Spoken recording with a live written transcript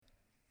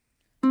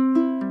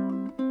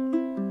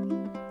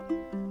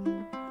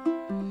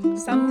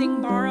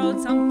Something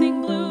borrowed,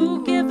 something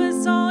blue. Give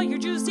us all your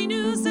juicy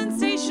news,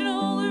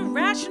 sensational,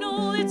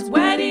 irrational. It's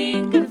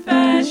Wedding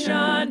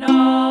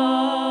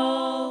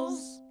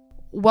Confessionals.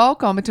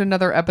 Welcome to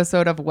another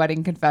episode of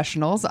Wedding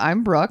Confessionals.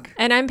 I'm Brooke.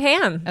 And I'm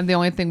Pam. And the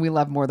only thing we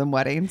love more than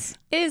weddings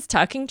is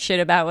talking shit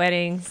about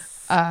weddings.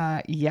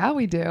 Yeah,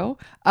 we do.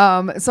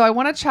 So I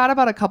want to chat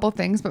about a couple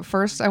things, but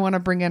first I want to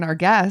bring in our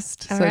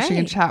guest so she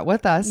can chat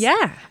with us.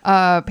 Yeah.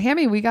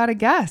 Pammy, we got a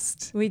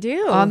guest. We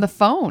do. On the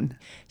phone.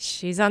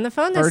 She's on the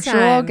phone this Virtual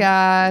time.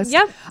 guest.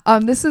 Yep.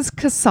 This is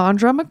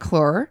Cassandra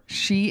McClure.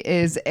 She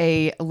is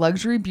a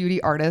luxury beauty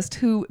artist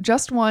who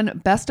just won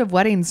Best of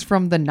Weddings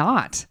from The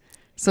Knot.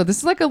 So this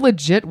is like a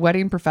legit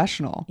wedding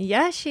professional.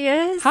 Yeah, she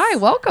is. Hi,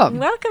 welcome.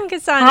 Welcome,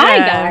 Cassandra. Hi,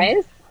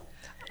 guys.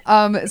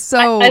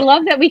 So I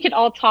love that we could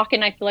all talk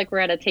and I feel like we're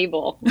at a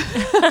table.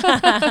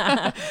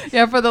 Yeah,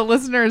 for the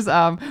listeners,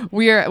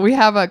 we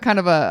have a kind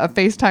of a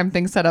FaceTime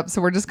thing set up,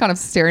 so we're just kind of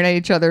staring at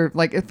each other.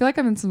 Like, I feel like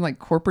I'm in some like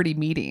corporate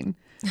meeting.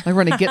 Like,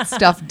 we're gonna get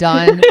stuff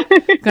done.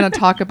 Gonna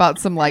talk about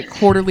some like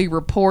quarterly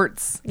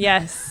reports.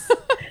 Yes.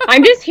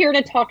 I'm just here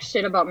to talk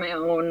shit about my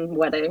own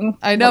wedding.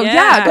 I know.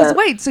 Yeah. Because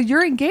wait, so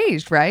you're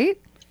engaged, right?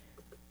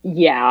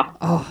 Yeah.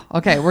 Oh,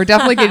 okay. We're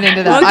definitely getting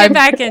into that. We'll get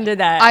back into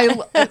that.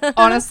 I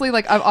honestly,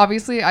 like,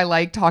 I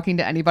like talking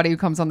to anybody who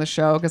comes on the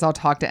show because I'll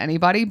talk to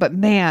anybody. But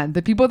man,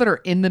 the people that are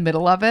in the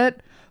middle of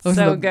it, those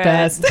are the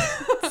best.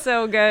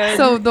 So good.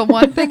 So the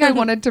one thing I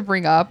wanted to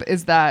bring up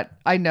is that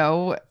I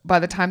know by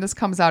the time this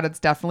comes out, it's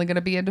definitely going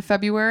to be into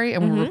February.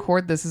 And when we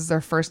record this is our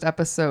first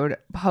episode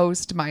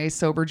post my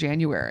sober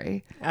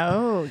January.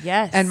 Oh,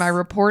 yes. And my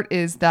report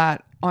is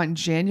that on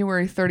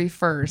January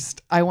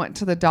 31st, I went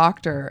to the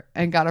doctor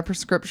and got a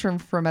prescription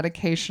for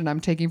medication I'm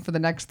taking for the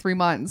next 3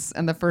 months.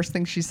 And the first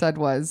thing she said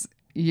was,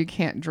 you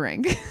can't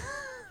drink.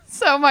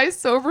 So my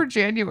sober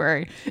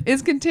January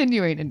is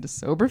continuing into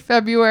sober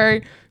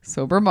February,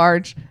 sober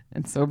March,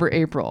 and sober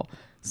April.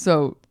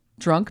 So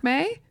drunk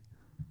May?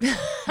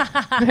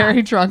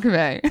 Very drunk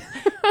May.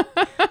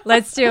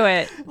 Let's do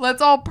it.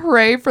 Let's all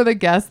pray for the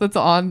guest that's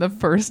on the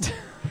first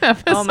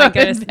episode. Oh my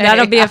goodness.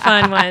 That'll be a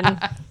fun one.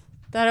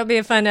 That'll be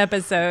a fun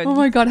episode. Oh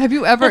my God. Have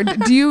you ever,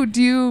 do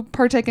you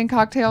partake in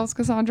cocktails,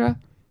 Cassandra?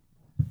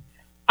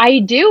 I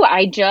do.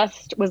 I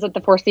just was at the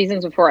Four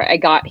Seasons before I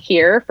got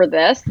here for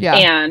this. Yeah.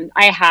 And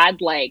I had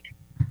I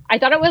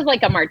thought it was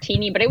like a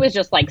martini, but it was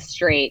just like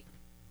straight,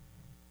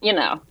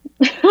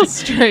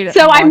 Straight.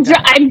 So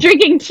I'm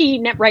drinking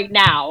tea right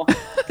now.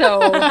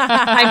 So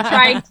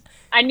I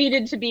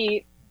needed to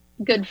be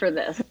good for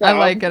this. So. I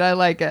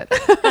like it.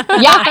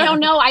 Yeah, I don't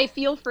know. I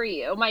feel for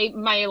you.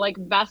 My like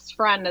best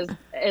friend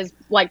is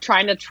like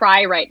trying to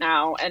try right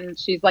now, and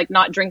she's like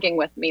not drinking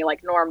with me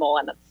like normal,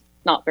 and it's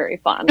not very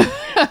fun.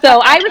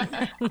 So I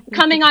was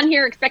coming on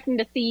here expecting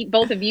to see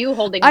both of you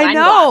holding wine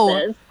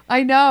glasses.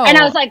 I know. And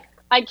I was like,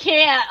 I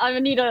can't. I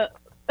need to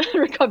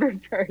recover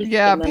first.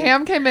 Yeah,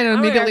 Pam came in and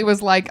immediately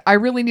was like, I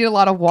really need a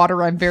lot of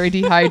water. I'm very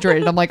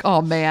dehydrated. I'm like,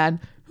 oh man,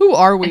 who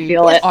are we? I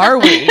feel it. Are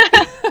we?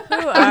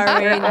 Who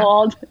are we?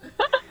 Old.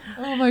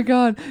 Oh my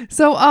God.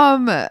 So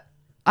I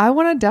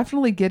want to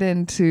definitely get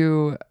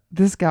into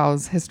this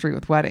gal's history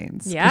with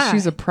weddings. 'Cause Yeah.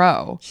 she's a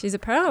pro. She's a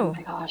pro. Oh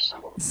my gosh.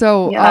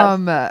 So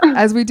Yes.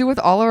 as we do with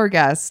all of our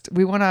guests,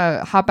 we want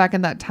to hop back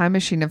in that time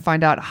machine and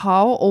find out,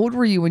 how old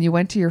were you when you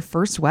went to your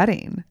first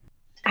wedding?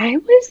 I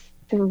was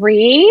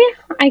 3.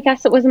 I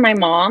guess it was my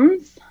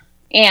mom's,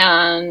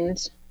 and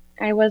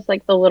I was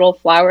like the little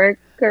flower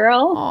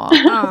girl.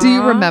 Aw. Do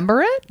you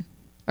remember it?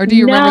 Or do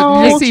you remember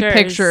No. you see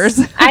pictures?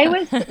 I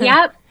was,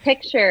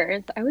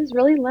 pictures. I was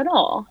really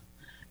little,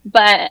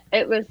 but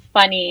it was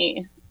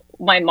funny.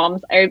 My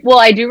mom's,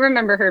 I do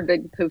remember her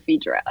big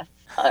poofy dress.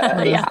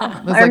 Yeah,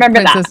 It was I remember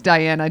Princess that.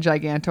 Diana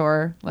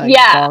Gigantor,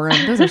 Yeah.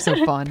 ballroom. Those are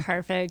so fun.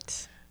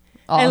 Perfect.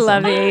 Awesome. I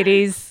love the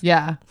 80s.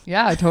 Yeah,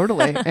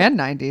 totally. And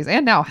 90s.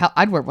 And now, hell,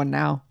 I'd wear one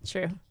now.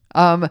 True.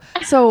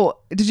 So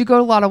did you go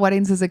to a lot of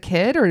weddings as a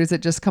kid, or does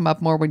it just come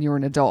up more when you were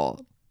an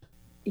adult?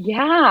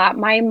 Yeah,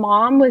 my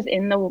mom was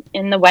in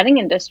the wedding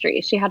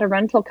industry. She had a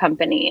rental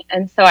company,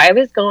 and so I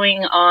was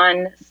going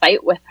on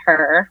site with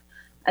her,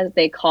 as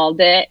they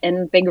called it,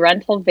 in big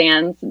rental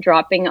vans,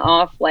 dropping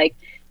off like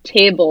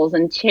tables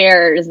and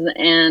chairs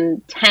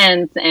and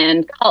tents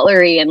and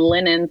cutlery and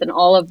linens and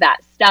all of that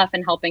stuff,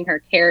 and helping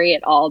her carry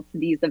it all to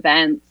these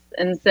events.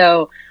 And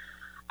so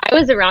I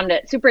was around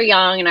it super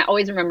young, and I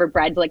always remember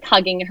brides like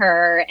hugging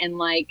her and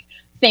like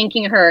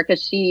thanking her,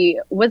 because she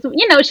was,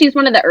 she's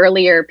one of the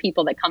earlier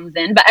people that comes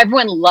in, but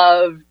everyone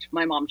loved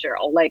my mom,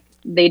 Cheryl, like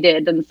they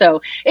did. And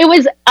so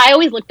I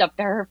always looked up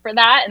to her for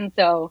that. And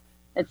so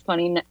it's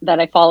funny that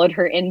I followed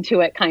her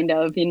into it, kind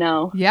of,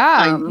 Yeah,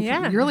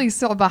 Yeah. You're really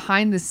still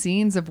behind the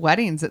scenes of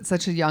weddings at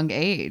such a young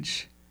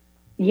age.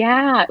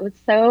 Yeah, it was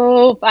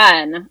so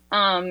fun.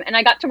 And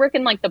I got to work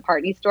in like the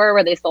party store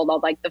where they sold all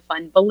like the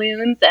fun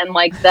balloons and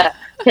like the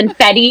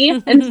confetti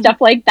and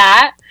stuff like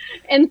that.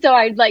 And so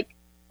I'd like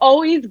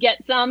always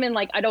get some, and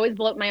like I'd always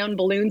blow up my own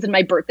balloons, and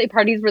my birthday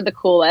parties were the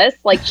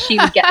coolest. Like she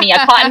would get me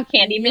a cotton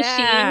candy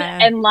machine,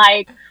 and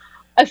like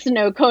a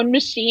snow cone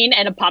machine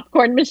and a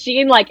popcorn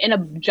machine, like in a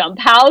jump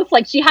house.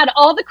 Like she had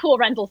all the cool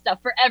rental stuff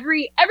for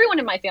everyone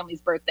in my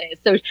family's birthday.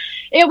 So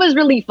it was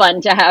really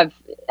fun to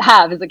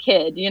have as a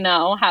kid, you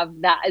know,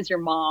 have that as your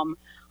mom.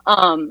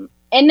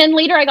 And then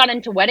later I got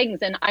into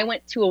weddings and I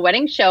went to a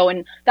wedding show,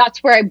 and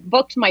that's where I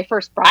booked my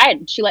first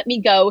bride. She let me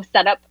go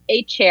set up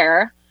a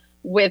chair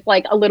with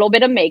like a little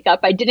bit of makeup.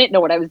 I didn't know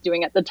what I was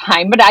doing at the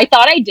time, but I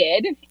thought I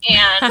did.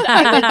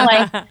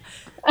 And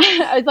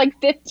I was like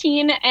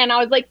 15, and I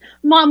was like,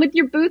 Mom, with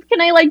your booth, can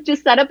I like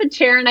just set up a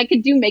chair and I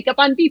could do makeup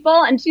on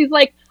people? And she's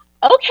like,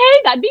 okay,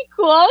 that'd be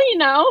cool, you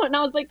know? And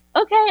I was like,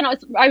 okay. And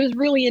I was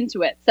really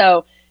into it.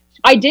 So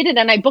I did it,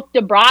 and I booked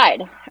a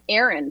bride,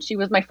 Erin. She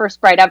was my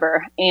first bride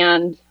ever.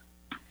 And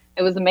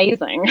it was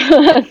amazing.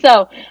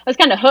 So I was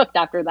kind of hooked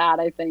after that,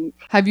 I think.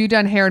 Have you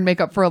done hair and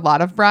makeup for a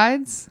lot of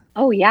brides?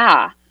 Oh,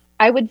 yeah.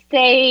 I would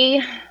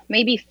say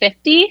maybe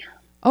 50.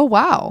 Oh,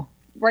 wow.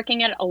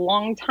 Working it a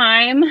long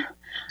time.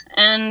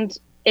 And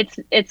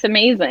it's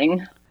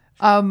amazing.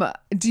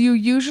 Do you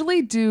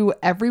usually do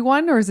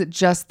everyone, or is it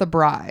just the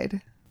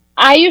bride?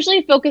 I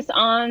usually focus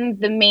on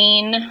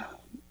the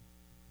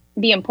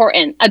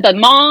important, the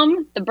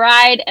mom, the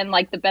bride, and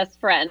like the best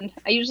friend.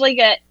 I usually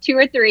get 2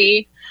 or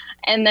 3,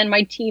 and then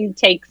my team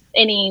takes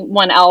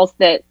anyone else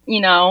that,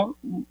 you know,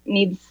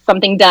 needs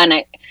something done.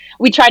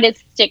 We try to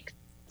stick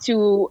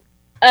to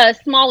a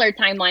smaller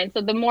timeline.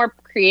 So the more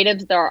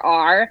creatives there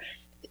are,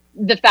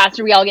 the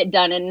faster we all get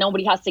done, and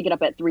nobody has to get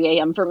up at 3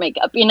 a.m. for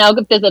makeup. You know,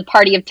 if there's a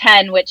party of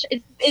 10, which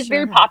is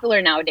very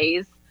popular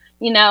nowadays,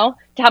 you know,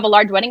 to have a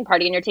large wedding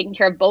party and you're taking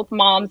care of both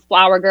moms,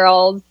 flower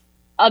girls,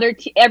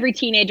 every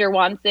teenager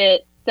wants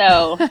it.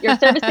 So you're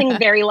servicing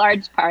very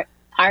large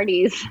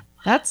parties.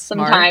 That's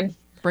sometimes. Smart.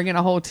 Bring in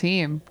a whole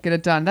team, get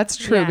it done. That's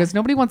true, because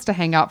nobody wants to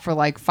hang out for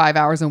like 5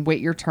 hours and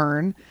wait your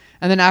turn.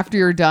 And then after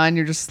you're done,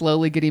 you're just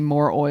slowly getting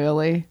more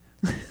oily.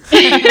 Well,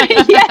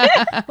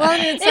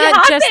 it's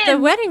not just the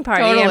wedding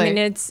party. Totally. I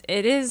mean,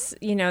 it is,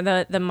 you know,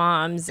 the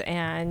moms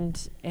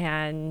and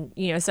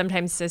you know,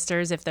 sometimes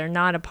sisters, if they're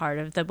not a part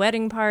of the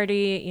wedding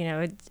party, you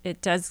know,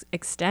 it does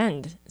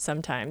extend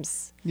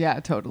sometimes. Yeah,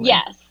 totally.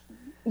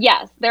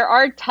 Yes, there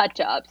are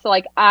touch-ups. So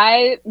like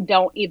I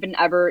don't even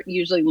ever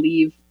usually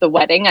leave the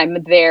wedding.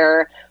 I'm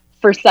there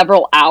for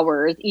several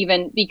hours,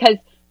 even because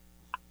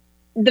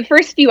the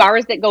first few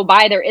hours that go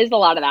by, there is a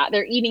lot of that.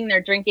 They're eating,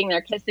 they're drinking,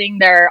 they're kissing,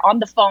 they're on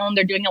the phone,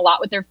 they're doing a lot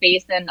with their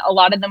face, and a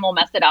lot of them will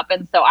mess it up.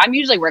 And so I'm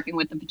usually working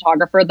with the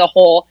photographer the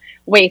whole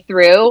way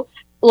through,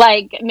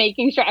 like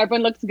making sure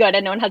everyone looks good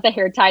and no one has a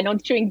hair tie, no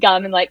one's chewing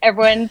gum, and like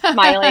everyone's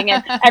smiling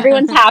and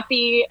everyone's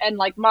happy, and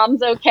like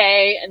mom's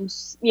okay. And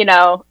you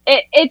know,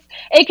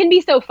 it can be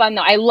so fun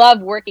though. I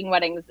love working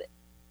weddings,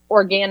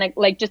 organic,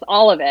 like just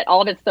all of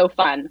it's so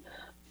fun.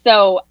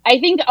 So I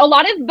think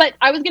but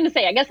I was going to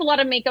say, I guess a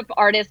lot of makeup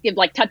artists give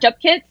like touch-up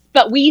kits,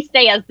 but we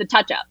stay as the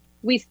touch-up.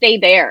 We stay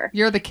there.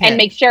 You're the kid. And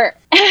make sure.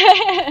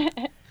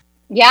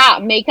 Yeah,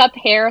 makeup,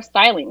 hair,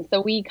 styling. So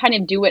we kind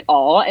of do it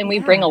all, and we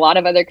bring a lot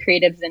of other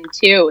creatives in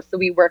too. So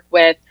we work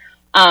with,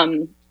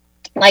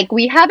 like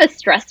we have a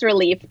stress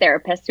relief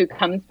therapist who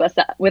comes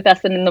with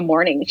us in the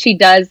morning. She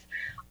does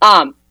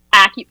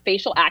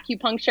facial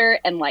acupuncture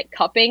and like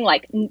cupping,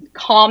 like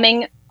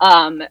calming,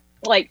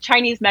 like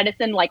Chinese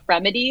medicine, like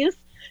remedies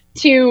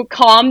to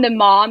calm the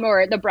mom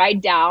or the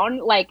bride down.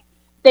 Like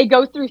they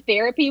go through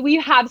therapy. We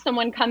have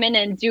someone come in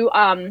and do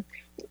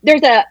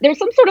there's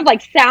some sort of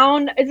like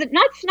sound. Is it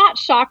not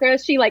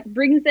chakras? She like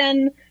brings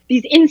in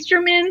these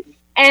instruments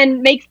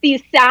and makes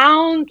these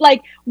sounds.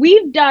 Like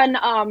we've done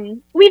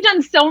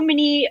so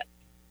many.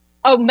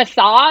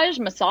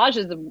 Massage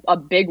is a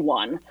big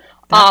one.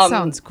 That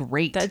sounds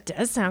great. That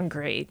does sound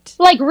great.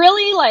 Like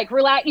really, like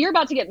relax. You're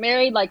about to get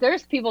married. Like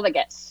there's people that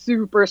get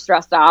super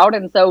stressed out,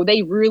 and so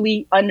they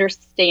really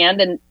understand.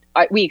 And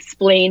we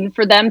explain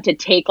for them to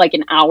take like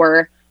an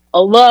hour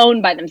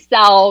alone by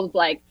themselves.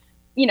 Like,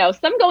 you know,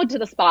 some go to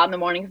the spa in the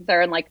morning if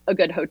they're in like a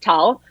good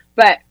hotel,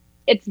 but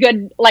it's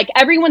good. Like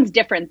everyone's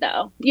different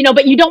though, you know.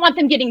 But you don't want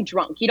them getting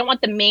drunk. You don't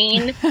want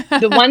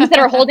the ones that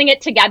are holding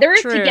it together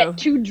to get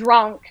too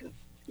drunk,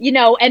 you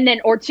know, and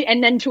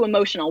then too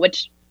emotional,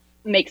 which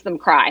makes them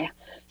cry.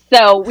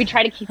 So we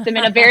try to keep them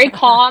in a very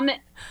calm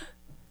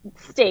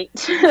state.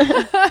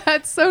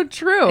 That's so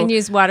true. And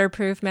use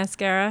waterproof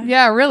mascara.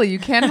 Yeah, really. You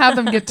can't have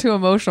them get too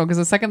emotional, because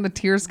the second the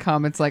tears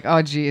come, it's like,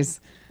 oh, geez.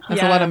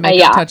 That's a lot of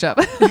makeup touch up.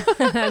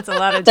 That's a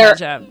lot of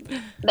touch up.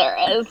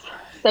 There is.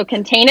 So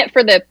contain it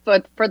for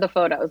the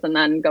photos and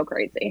then go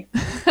crazy.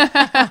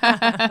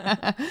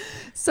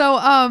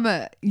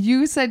 So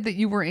you said that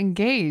you were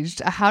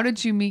engaged. How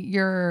did you meet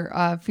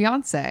your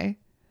fiance?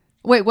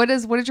 Wait, what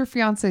is your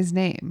fiance's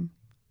name?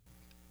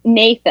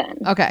 Nathan.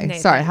 Okay, Nathan.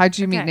 sorry. How'd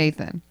you meet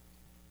Nathan?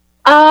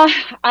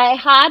 I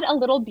had a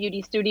little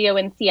beauty studio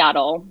in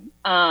Seattle,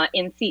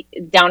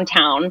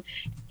 downtown,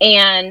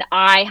 and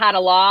I had a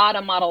lot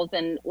of models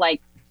and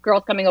like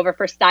girls coming over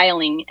for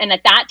styling. And at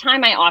that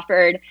time, I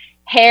offered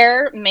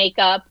hair,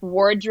 makeup,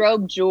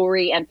 wardrobe,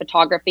 jewelry, and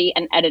photography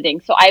and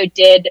editing. So I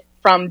did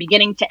from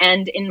beginning to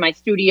end in my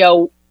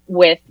studio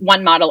with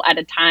one model at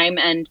a time,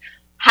 and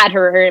had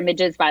her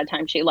images by the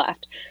time she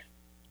left.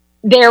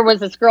 There was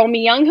this girl,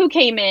 Mi Young, who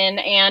came in,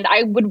 and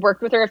I would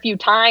work with her a few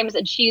times,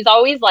 and she's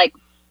always like,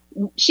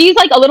 she's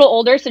like a little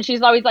older, so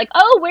she's always like,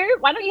 oh,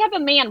 why don't you have a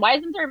man? Why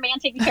isn't there a man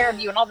taking care of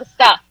you and all this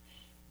stuff?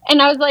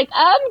 And I was like,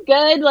 I'm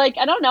good. Like,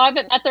 I don't know. I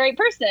haven't met the right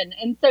person.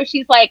 And so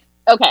she's like,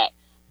 okay,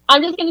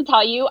 I'm just going to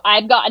tell you,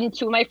 I've gotten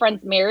 2 of my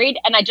friends married,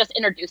 and I just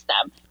introduced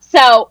them.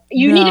 So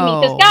you need to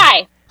meet this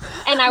guy.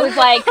 And I was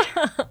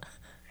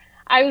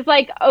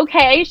like,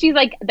 okay. She's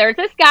like, there's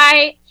this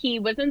guy. He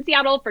was in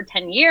Seattle for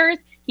 10 years.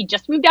 He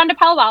just moved down to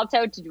Palo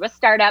Alto to do a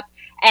startup.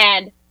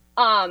 And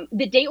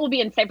the date will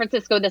be in San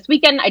Francisco this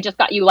weekend. I just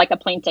got you like a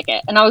plane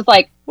ticket. And I was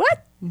like,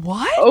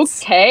 What?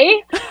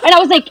 Okay. And I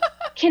was like,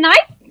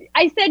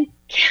 I said,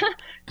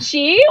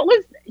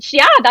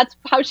 yeah, that's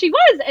how she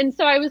was. And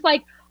so I was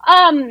like,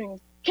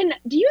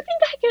 do you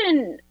think I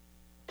can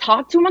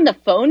talk to him on the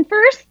phone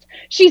first?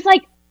 She's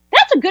like,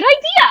 that's a good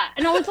idea.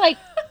 And I was like,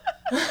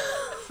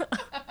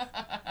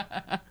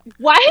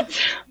 what?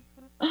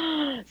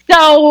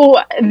 So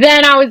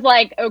then I was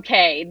like,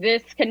 okay,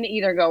 this can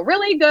either go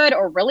really good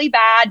or really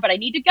bad, but I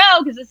need to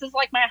go because this is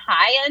like my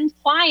high-end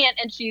client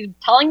and she's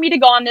telling me to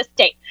go on this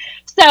date.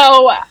 So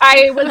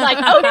I was like,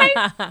 okay.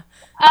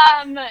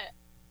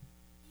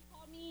 He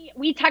called me,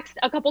 we texted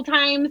a couple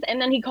times,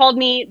 and then he called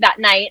me that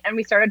night and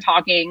we started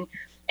talking.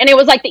 And it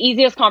was like the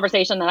easiest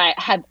conversation that I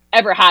had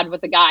ever had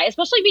with a guy,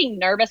 especially being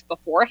nervous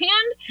beforehand.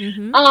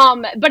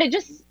 Mm-hmm. But it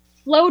just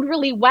flowed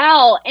really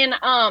well.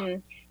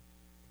 And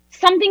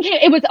something came,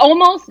 it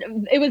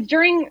was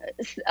during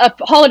a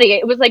holiday.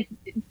 It was like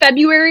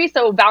February,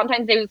 so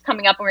Valentine's Day was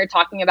coming up and we were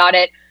talking about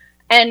it.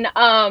 And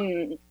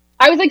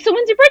I was like, so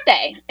when's your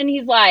birthday? And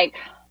he's like,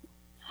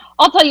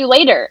 I'll tell you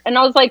later. And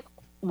I was like,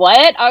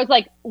 what? I was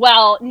like,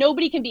 well,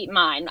 nobody can beat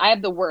mine. I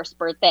have the worst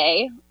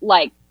birthday,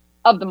 like,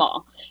 of them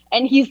all.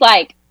 And he's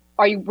like,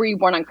 were you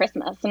born on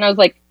Christmas? And I was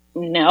like,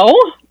 no,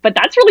 but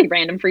that's really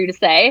random for you to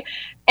say.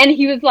 And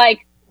he was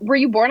like, were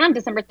you born on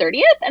December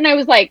 30th? And I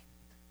was like,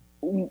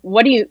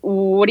 what are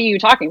you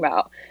talking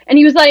about? And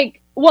he was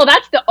like, well,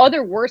 that's the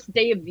other worst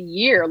day of the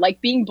year,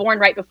 like being born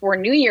right before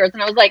New Year's.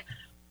 And I was like,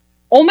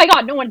 oh my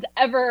God, no one's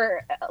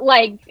ever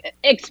like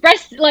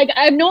expressed, like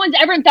no one's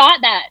ever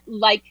thought that,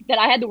 like that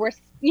I had the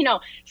worst, you know?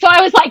 So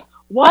I was like,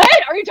 what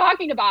are you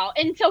talking about?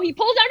 And so he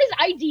pulls out his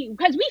ID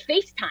because we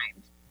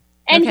FaceTimed,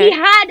 and he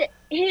had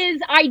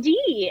his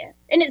ID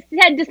and it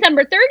said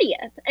December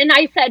 30th. And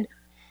I said,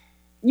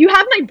 you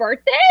have my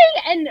birthday?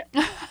 And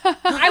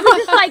I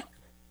was just like,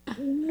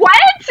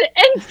 what?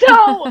 And so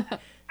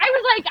I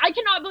was like, I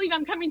cannot believe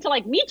I'm coming to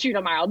like meet you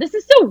tomorrow. This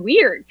is so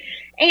weird.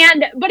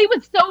 But it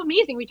was so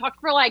amazing. We talked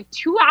for like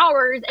 2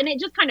 hours and it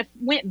just kind of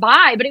went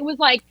by, but it was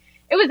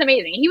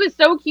amazing. He was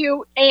so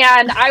cute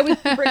and I was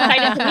super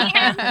excited to meet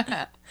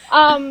him.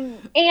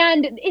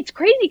 And it's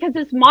crazy because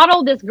this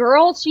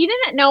girl, she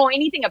didn't know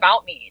anything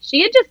about me.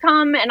 She had just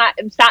come and I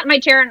sat in my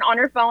chair and on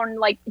her phone.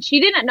 Like, she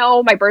didn't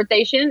know my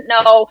birthday. She didn't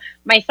know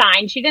my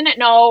sign. She didn't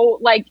know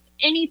like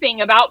anything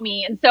about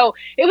me. And so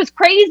it was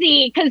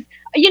crazy because,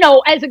 you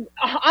know,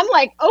 I'm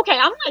like, okay,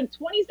 I'm like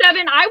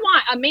 27. I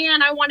want a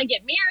man. I want to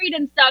get married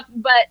and stuff.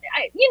 But,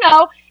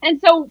 and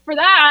so for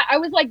that, I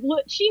was like,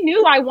 look, she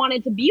knew I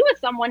wanted to be with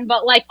someone,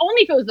 but like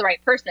only if it was the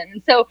right person.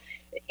 And so,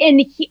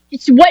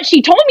 what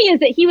she told me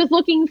is that he was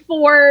looking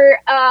for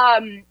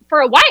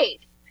a wife.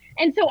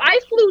 And so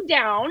I flew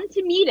down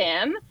to meet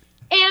him.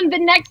 And the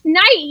next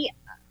night,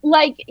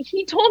 like,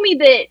 he told me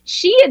that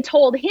she had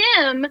told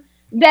him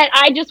that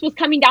I just was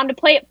coming down to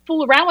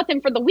fool around with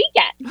him for the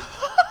weekend.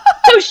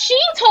 So she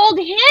told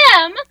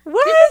him,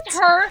 This is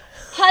her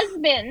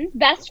husband's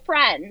best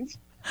friend.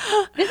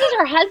 This is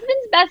her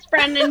husband's best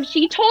friend. And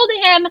she told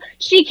him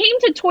she came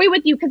to toy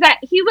with you because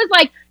he was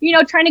like, you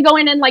know, trying to go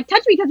in and like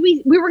touch me because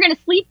we were going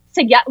to sleep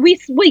together. We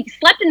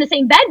slept in the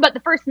same bed. But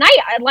the first night,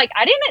 I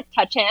didn't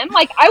touch him.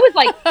 Like, I was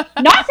like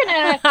not going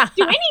to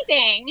do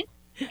anything.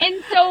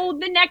 And so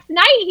the next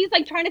night he's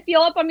like trying to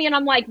feel up on me and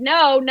I'm like,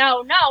 no.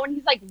 And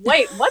he's like,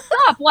 wait, what's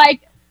up?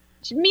 Like,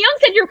 Mi-young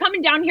said you're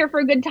coming down here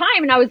for a good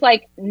time. And I was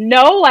like,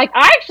 no, like,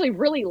 I actually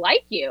really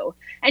like you.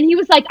 And he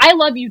was like, I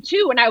love you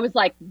too. And I was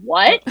like,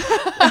 what? And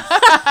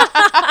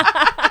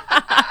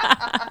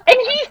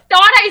he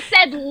thought I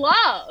said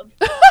love.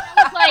 And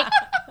I was like,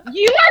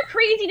 you are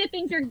crazy to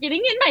think you're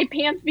getting in my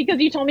pants because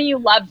you told me you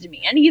loved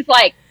me. And he's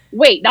like,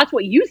 wait, that's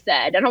what you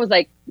said. And I was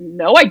like,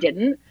 no, I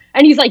didn't.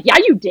 And he's like, yeah,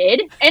 you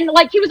did. And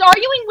like, he was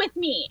arguing with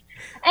me.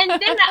 And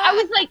then I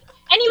was like,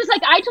 and he was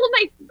like, I told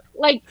my,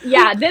 like,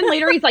 yeah. Then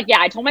later he's like, yeah,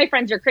 I told my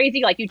friends you're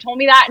crazy. Like, you told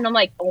me that. And I'm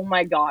like, oh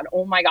my God.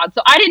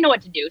 So I didn't know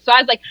what to do. So I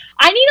was like,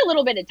 I need a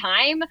little bit of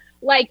time.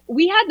 Like,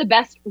 we had the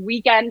best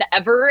weekend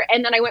ever.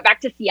 And then I went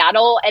back to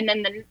Seattle. And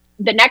then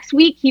the next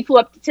week he flew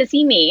up to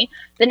see me.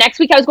 The next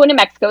week I was going to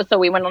Mexico. So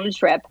we went on a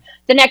trip.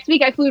 The next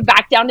week I flew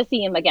back down to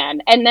see him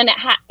again. And then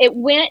it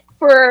went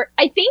for,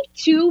 I think,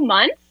 2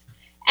 months.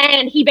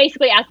 And he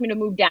basically asked me to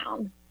move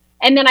down.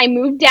 And then I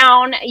moved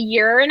down a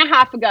year and a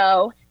half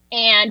ago.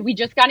 And we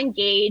just got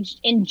engaged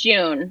in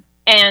June.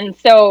 And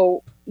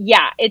so,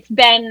 yeah, it's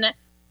been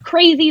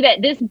crazy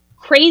that this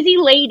crazy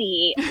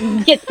lady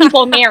gets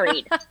people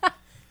married.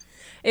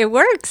 It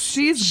works.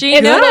 She's she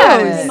good at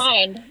knows. it.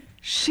 Mind.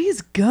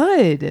 She's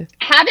good.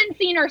 Haven't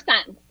seen her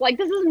since. Like,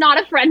 this is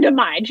not a friend of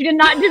mine. She did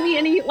not do me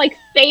any like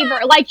favor.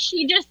 Like,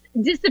 she just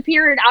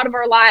disappeared out of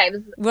our lives.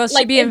 Will she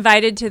Like, be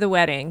invited to the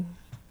wedding?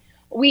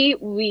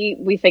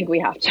 we think we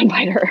have to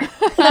invite her.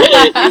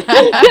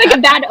 Like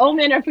a bad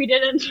omen if we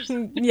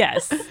didn't.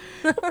 Yes.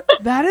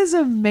 That is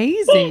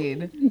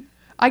amazing.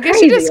 I guess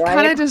Crazy, you just right?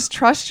 kind of just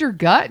trust your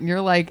gut and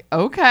you're like,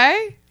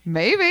 okay,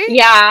 maybe.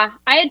 Yeah,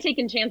 I had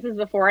taken chances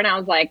before, and I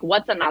was like,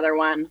 "What's another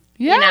one?"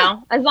 Yeah. You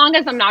know, as long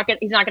as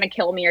he's not gonna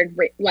kill me or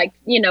like,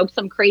 you know,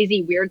 some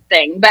crazy weird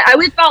thing. But I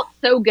always felt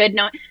so good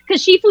knowing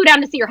because she flew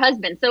down to see her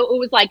husband, so it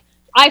was like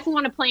I flew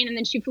on a plane and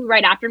then she flew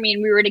right after me,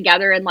 and we were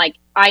together, and like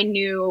I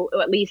knew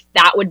at least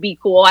that would be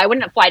cool. I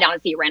wouldn't fly down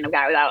and see a random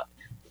guy without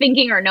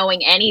thinking or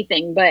knowing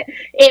anything, but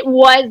it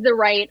was the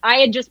right. I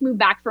had just moved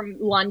back from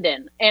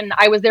London, and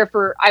I was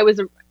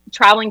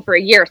traveling for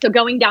a year. So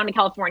going down to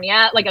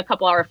California, like a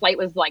couple hour flight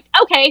was like,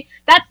 okay,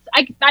 that's,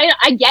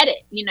 I get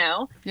it, you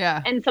know?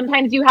 Yeah. And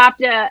sometimes you have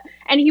to,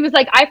 and he was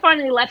like, I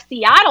finally left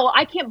Seattle.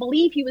 I can't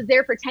believe he was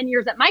there for 10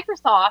 years at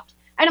Microsoft.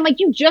 And I'm like,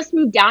 you just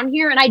moved down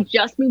here and I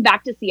just moved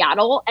back to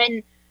Seattle.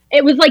 And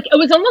it was like, it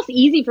was almost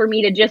easy for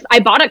me to just, I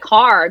bought a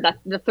car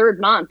the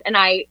third month and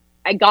I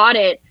got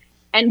it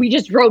and we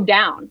just drove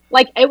down.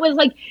 Like, it was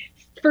like,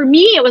 for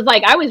me, it was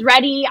like, I was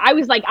ready. I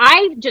was like,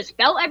 I just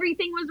felt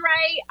everything was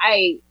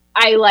right.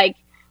 I like,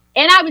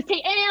 and I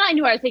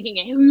knew I was taking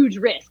a huge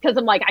risk because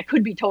I'm like, I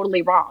could be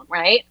totally wrong,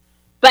 right?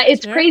 But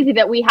it's Sure. crazy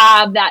that we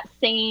have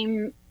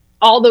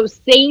all those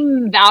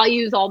same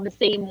values, all the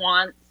same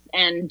wants,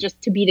 and just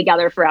to be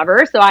together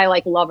forever. So I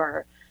like love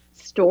our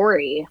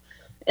story,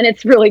 and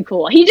it's really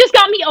cool. He just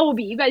got me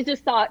Obi. You guys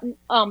just saw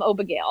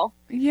Obagale.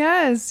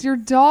 Yes, your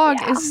dog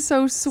Yeah. is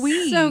so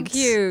sweet. So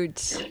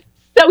cute.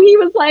 So he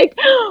was like,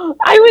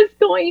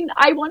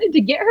 I wanted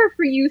to get her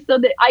for you so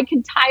that I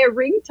could tie a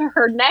ring to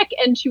her neck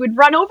and she would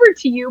run over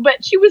to you.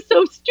 But she was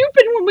so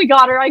stupid when we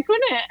got her, I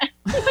couldn't.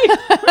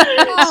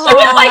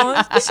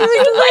 She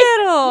was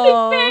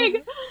little. This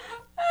big.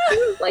 She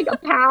was like a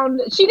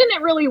pound. She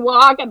didn't really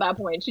walk at that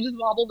point. She just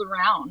wobbled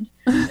around.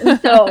 And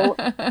so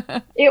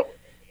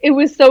it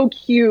was so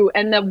cute.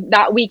 And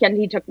that weekend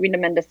he took me to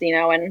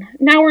Mendocino and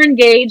now we're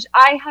engaged.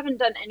 I haven't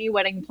done any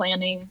wedding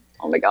planning.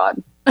 Oh my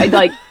God. I'd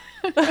like,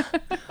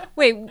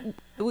 Wait,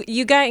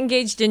 you got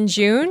engaged in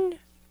June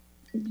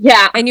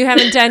yeah. and you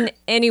haven't done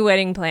any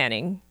wedding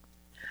planning?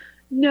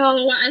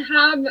 No, I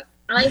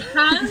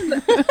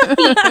have,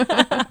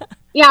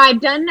 yeah,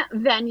 I've done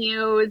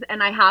venues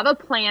and I have a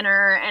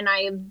planner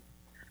and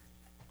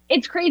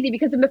it's crazy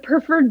because I'm a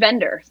preferred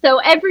vendor. So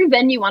every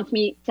venue wants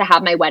me to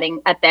have my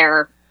wedding at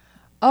their,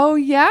 Oh,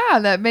 yeah,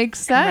 that makes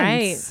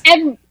sense. Right.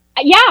 and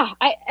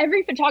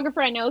every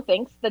photographer I know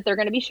thinks that they're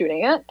going to be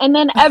shooting it. And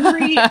then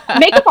every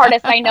makeup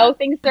artist I know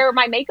thinks they're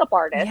my makeup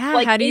artist. Yeah,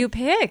 Like, how do you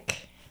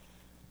pick?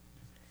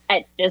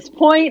 At this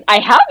point, I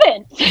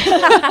haven't.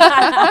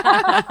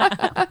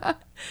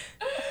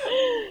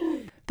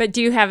 But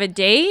do you have a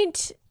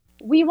date?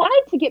 We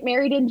wanted to get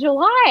married in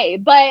July,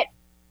 but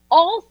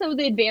also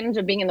the advantage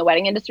of being in the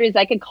wedding industry is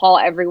I could call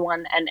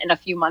everyone and in a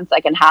few months I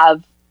can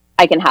have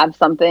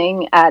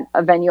something at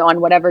a venue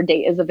on whatever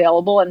date is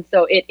available. And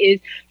so it is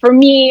for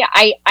me,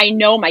 I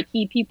know my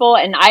key people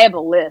and I have a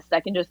list.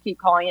 I can just keep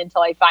calling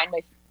until I find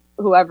my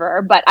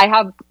whoever, but I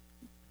have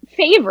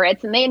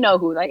favorites and they know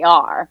who they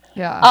are.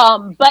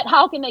 Yeah. But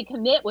how can they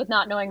commit with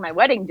not knowing my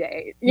wedding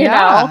date? You know?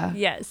 Yeah.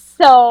 Yes.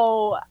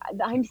 So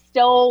I'm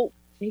still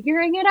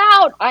figuring it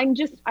out. I'm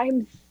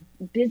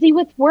busy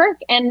with work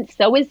and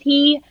so is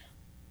he.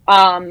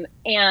 And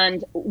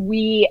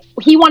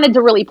he wanted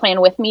to really plan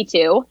with me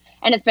too.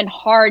 And it's been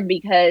hard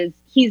because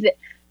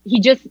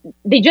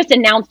they just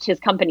announced his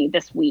company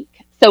this week.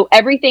 So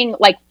everything,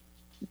 like,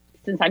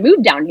 since I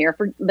moved down here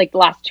for like the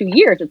last 2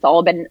 years, it's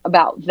all been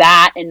about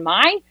that and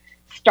my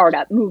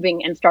startup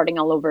moving and starting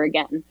all over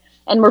again.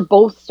 And we're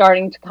both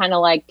starting to kind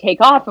of like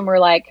take off and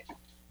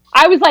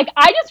I was like,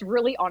 I just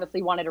really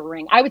honestly wanted a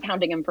ring. I was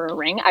hounding him for a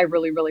ring. I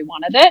really, really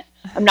wanted it.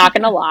 I'm not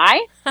going to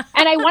lie.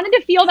 And I wanted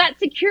to feel that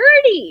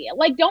security.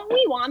 Like, don't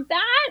we want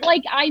that?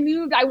 Like, I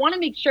want to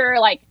make sure,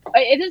 like,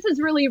 if this is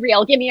really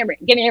real, give me a ring.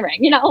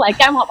 You know, like,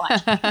 I want one.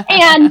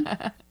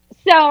 And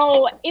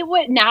so it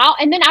went now.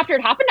 And then after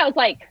it happened, I was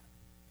like,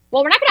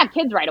 well, we're not going to have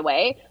kids right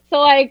away. So,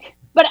 like,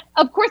 but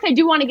of course I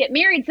do want to get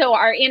married. So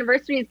our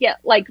anniversaries get,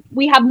 like,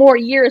 we have more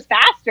years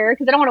faster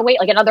because I don't want to wait,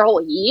 like, another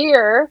whole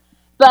year.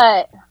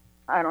 But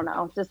I don't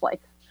know. It's just like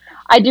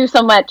I do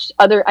so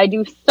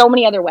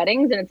many other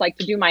weddings and it's like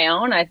to do my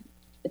own.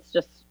 It's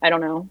just, I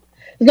don't know.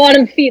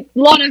 There's a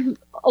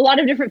lot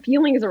of different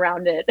feelings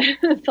around it.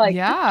 It's like,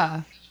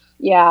 Yeah.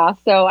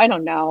 So I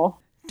don't know.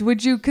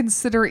 Would you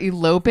consider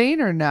eloping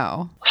or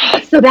no?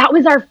 So that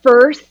was our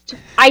first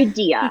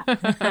idea.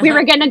 We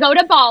were going to go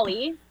to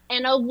Bali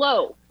and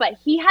elope, but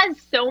he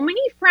has so many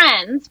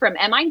friends from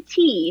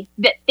MIT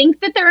that think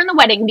that they're in the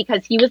wedding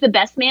because he was the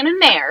best man in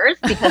theirs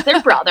because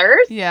they're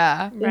brothers.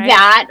 Yeah. Right.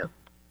 That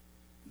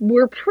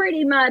we're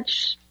pretty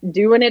much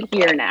doing it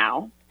here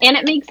now. And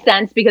it makes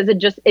sense because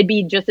it'd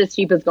be just as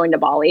cheap as going to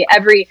Bali.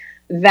 Every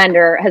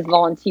vendor has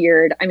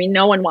volunteered. I mean,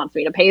 no one wants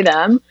me to pay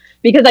them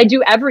because I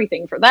do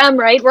everything for them,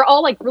 right? We're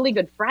all like really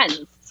good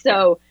friends.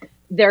 So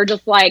they're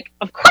just like,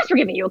 of course we're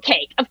giving you a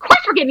cake. Of course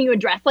we're giving you a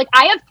dress. Like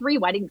I have 3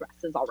 wedding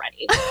dresses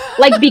already.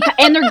 Like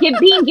and they're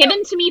being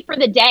given to me for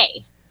the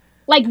day.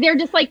 Like they're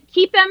just like,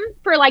 keep them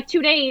for like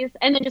 2 days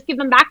and then just give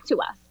them back to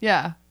us.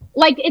 Yeah.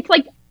 Like it's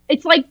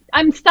like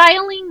I'm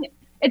styling.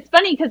 It's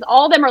funny because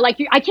all of them are like,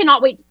 I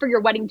cannot wait for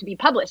your wedding to be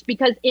published,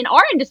 because in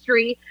our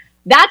industry,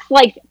 that's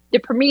like the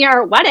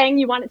premier wedding.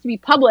 You want it to be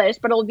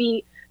published, but it'll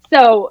be,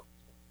 so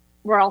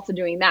we're also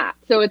doing that.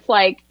 So it's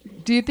like,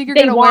 do you think are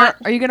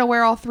you going to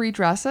wear all 3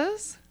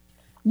 dresses?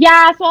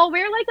 Yeah. So I'll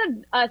wear like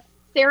a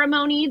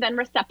ceremony, then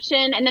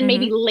reception, and then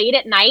maybe late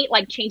at night,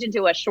 like change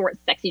into a short,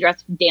 sexy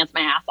dress, dance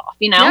my ass off,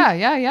 you know?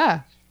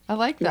 Yeah. I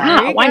like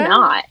that. Yeah, why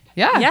not?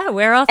 Yeah. Yeah,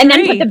 wear all 3. And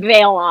then put the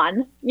veil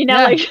on, you know,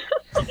 like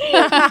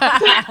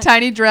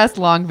tiny dress,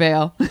 long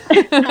veil.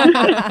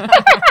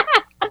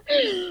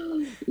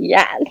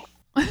 Yes.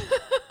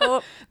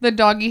 Oh, The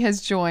doggy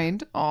has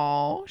joined.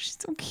 Oh, she's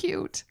so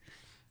cute.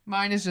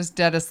 Mine is just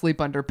dead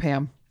asleep under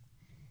Pam.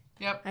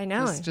 Yep. I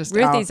know. Just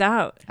Ruthie's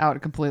out. out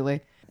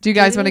completely. Do you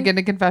guys want to get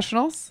into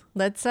confessionals?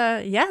 Let's do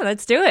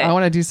it. I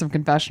want to do some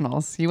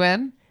confessionals. You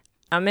in?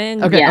 I'm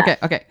in. Okay, Yeah.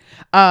 okay.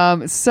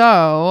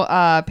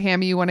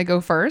 Pam, you want to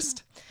go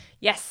first?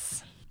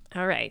 Yes.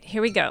 All right,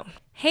 here we go.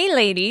 Hey,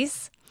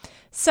 ladies.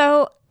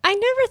 So I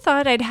never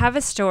thought I'd have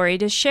a story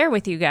to share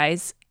with you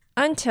guys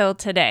until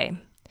today.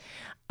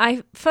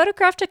 I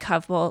photographed a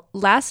couple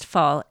last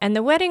fall, and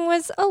the wedding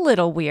was a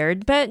little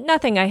weird, but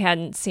nothing I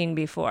hadn't seen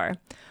before.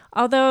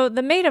 Although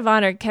the maid of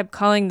honor kept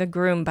calling the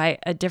groom by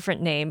a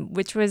different name,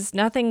 which was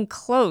nothing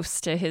close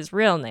to his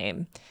real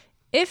name.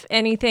 If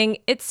anything,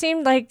 it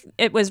seemed like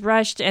it was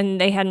rushed and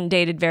they hadn't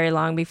dated very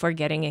long before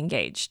getting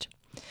engaged.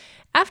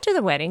 After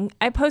the wedding,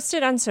 I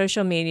posted on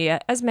social media,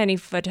 as many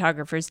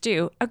photographers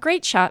do, a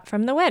great shot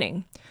from the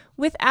wedding,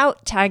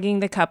 without tagging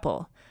the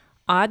couple.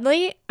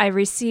 Oddly, I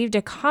received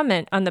a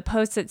comment on the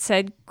post that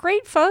said,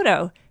 "Great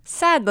photo.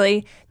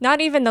 Sadly,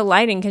 not even the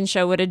lighting can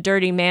show what a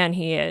dirty man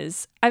he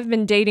is. I've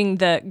been dating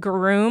the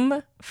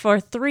groom for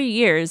 3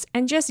 years,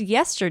 and just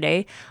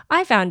yesterday,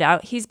 I found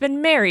out he's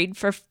been married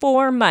for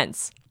 4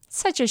 months.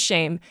 Such a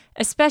shame,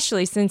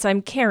 especially since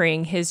I'm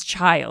carrying his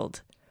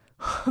child."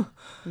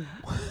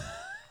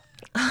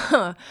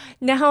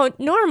 Now,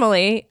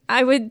 normally,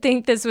 I would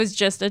think this was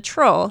just a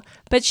troll,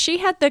 but she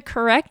had the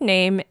correct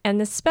name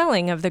and the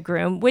spelling of the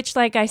groom, which,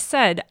 like I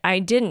said, I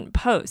didn't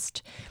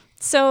post.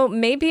 So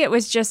maybe it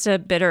was just a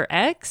bitter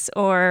ex,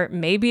 or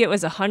maybe it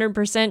was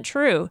 100%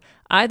 true.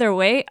 Either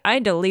way, I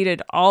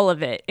deleted all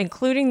of it,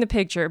 including the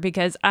picture,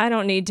 because I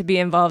don't need to be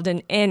involved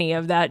in any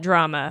of that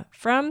drama.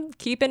 From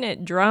keeping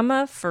it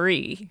drama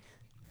free.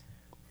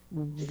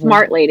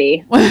 Smart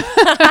lady.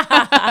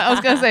 I was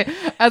going to say,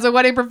 as a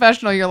wedding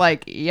professional, you're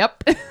like,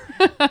 yep.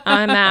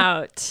 I'm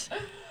out.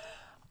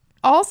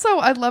 Also,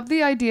 I love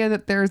the idea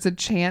that there's a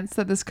chance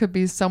that this could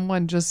be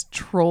someone just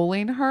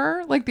trolling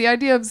her. Like the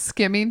idea of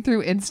skimming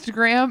through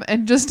Instagram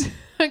and just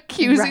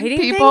accusing Writing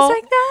people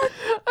things like that?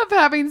 of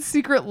having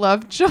secret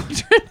love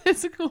children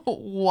is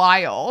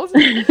wild.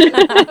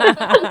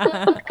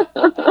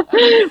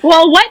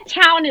 Well, what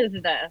town is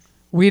this?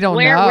 We don't know.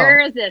 Where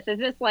is this? Is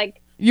this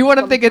like You want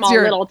to some think it's small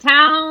your little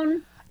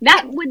town?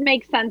 That would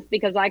make sense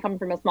because I come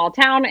from a small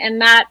town,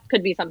 and that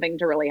could be something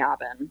to really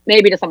happen.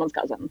 Maybe to someone's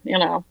cousin, you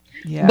know.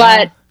 Yeah.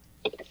 But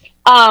you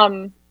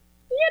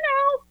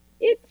know,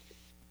 it's.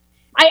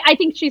 I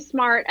think she's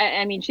smart.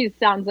 I mean, she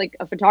sounds like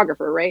a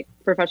photographer, right?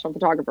 Professional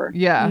photographer.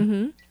 Yeah.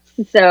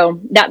 Mm-hmm. So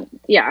that,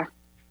 yeah.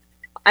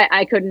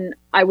 I couldn't.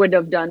 I would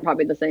have done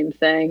probably the same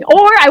thing,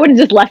 or I would have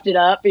just left it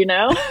up, you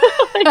know.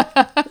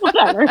 Like,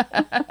 whatever.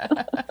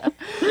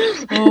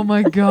 Oh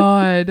my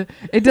God.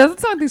 It doesn't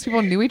sound like these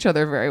people knew each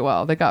other very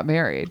well. They got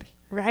married.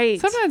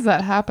 Right. Sometimes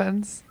that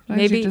happens.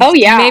 Maybe. Oh,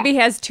 yeah. Maybe he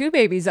has 2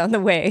 babies on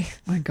the way.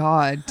 My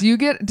God.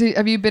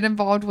 Have you been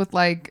involved with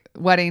like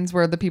weddings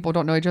where the people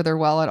don't know each other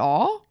well at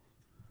all?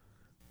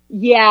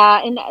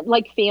 Yeah, and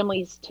like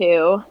families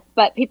too.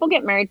 But people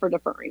get married for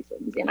different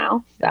reasons, you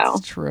know. So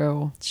That's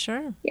true.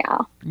 Sure. yeah.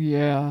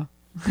 Yeah.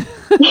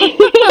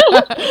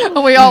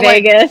 We all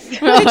Vegas.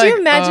 Could you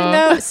imagine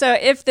though? So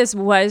if this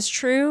was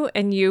true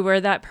and you were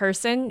that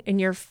person and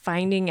you're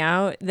finding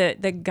out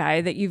that the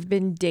guy that you've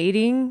been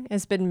dating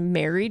has been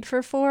married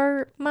for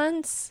 4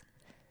 months.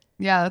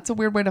 Yeah, that's a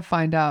weird way to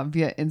find out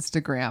via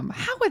Instagram.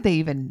 How would they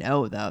even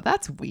know though?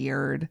 That's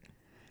weird.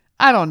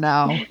 I don't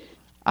know.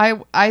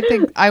 I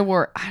think I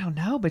don't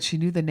know, but she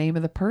knew the name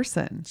of the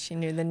person. She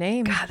knew the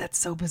name. God, that's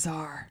so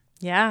bizarre.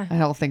 Yeah.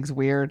 That whole thing's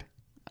weird.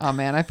 Oh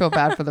man, I feel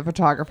bad for the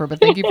photographer, but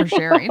thank you for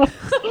sharing.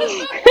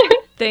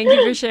 Thank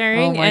you for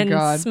sharing, Oh my and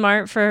God.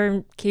 smart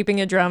for keeping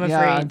it drama free.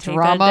 Yeah, Take that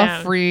drama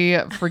down. free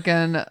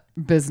freaking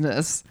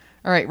business.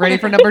 All right, ready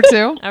for number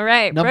 2? All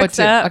right, Number Brooks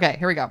 2. up. Okay,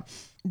 here we go.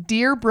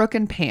 Dear Brooke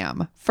and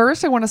Pam,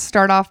 first I want to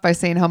start off by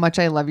saying how much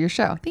I love your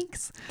show.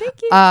 Thanks.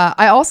 Thank you.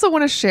 I also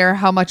want to share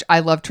how much I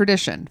love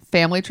tradition,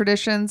 family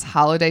traditions,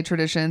 holiday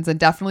traditions, and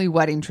definitely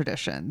wedding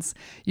traditions.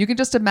 You can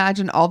just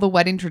imagine all the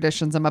wedding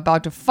traditions I'm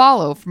about to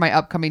follow for my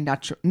upcoming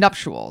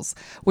nuptials,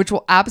 which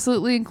will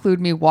absolutely include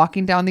me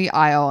walking down the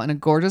aisle in a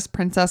gorgeous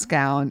princess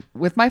gown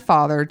with my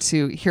father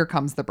to Here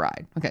Comes the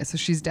Bride. Okay, so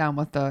she's down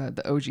with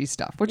the OG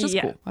stuff, which is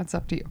cool. That's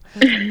up to you.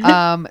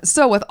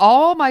 So with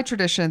all my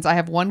traditions, I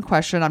have one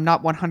question I'm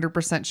not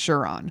 100%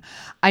 sure on.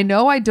 I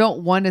know I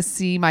don't want to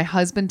see my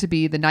husband to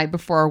be the night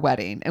before our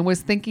wedding and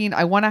was thinking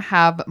I want to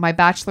have my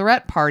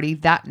bachelorette party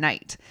that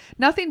night.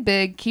 Nothing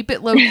big, keep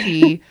it low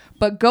key,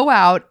 but go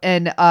out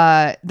and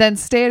then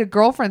stay at a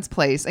girlfriend's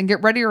place and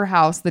get ready at her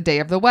house the day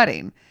of the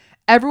wedding.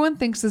 Everyone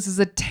thinks this is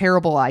a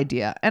terrible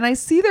idea, and I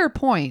see their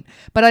point,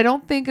 but I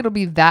don't think it'll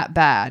be that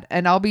bad,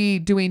 and I'll be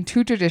doing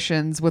two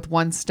traditions with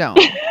one stone.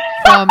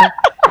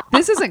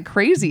 This isn't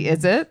crazy,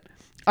 is it?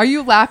 Are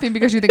you laughing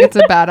because you think it's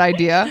a bad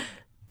idea?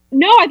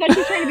 No, I thought she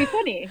was trying to be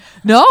funny.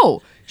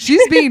 No,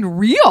 she's being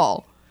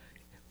real.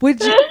 Which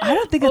I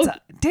don't think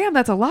damn,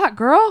 that's a lot,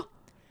 girl.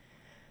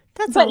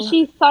 But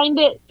she signed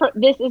it for,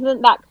 this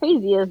isn't that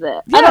crazy, is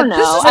it? Yeah, I don't know.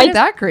 This isn't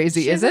that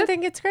crazy, She is doesn't it?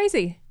 think it's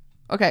crazy.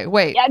 Okay,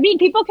 wait. I mean,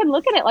 people can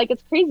look at it like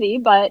it's crazy,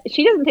 but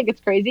she doesn't think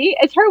it's crazy.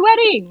 It's her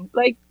wedding.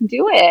 Like,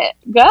 do it.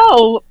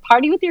 Go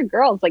party with your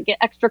girls. Like, get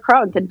extra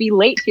crunk and be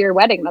late to your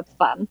wedding. That's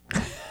fun.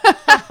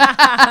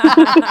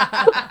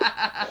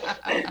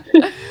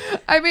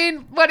 I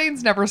mean,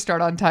 weddings never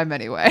start on time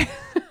anyway.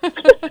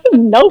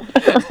 Nope.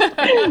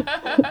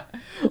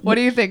 What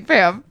do you think,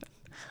 Pam?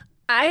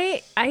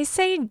 I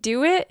say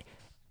do it,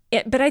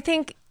 but I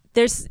think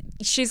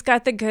she's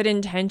got the good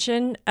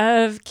intention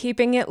of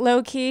keeping it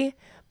low key.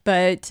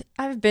 But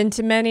I've been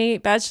to many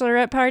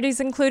bachelorette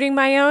parties, including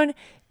my own.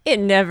 It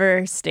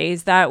never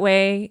stays that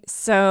way.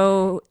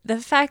 So the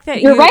fact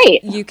that You're right.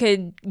 You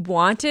could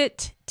want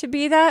it to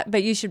be that,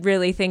 but you should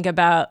really think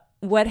about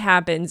what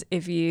happens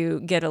if you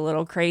get a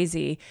little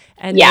crazy.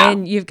 And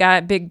then you've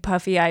got big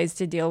puffy eyes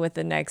to deal with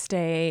the next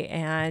day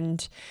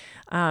and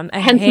a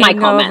Hence my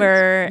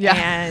hangover.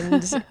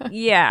 comment.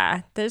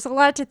 And there's a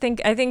lot to think.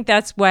 I think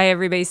that's why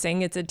everybody's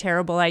saying it's a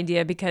terrible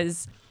idea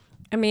because,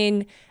 I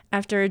mean,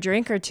 after a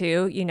drink or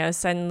two,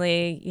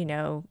 suddenly,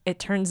 it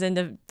turns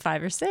into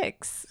 5 or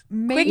 6.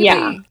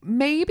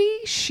 Maybe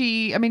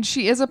she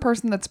is a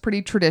person that's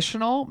pretty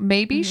traditional.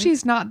 Maybe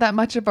she's not that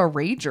much of a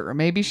rager.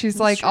 Maybe she's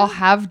like, I'll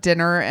have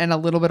dinner and a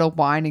little bit of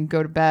wine and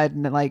go to bed.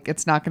 And like,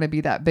 it's not going to be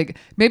that big.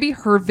 Maybe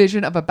her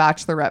vision of a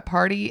bachelorette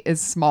party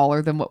is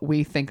smaller than what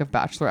we think of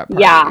bachelorette parties.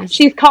 Yeah.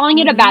 She's calling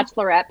it a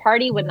bachelorette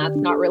party when that's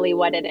not really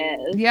what it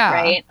is. Yeah.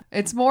 Right.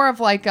 It's more of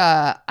like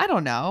I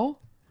don't know.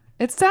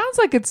 It sounds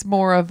like it's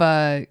more of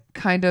a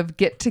kind of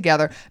get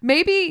together.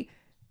 Maybe,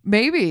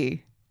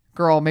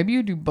 girl, maybe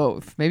you do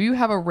both. Maybe you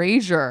have a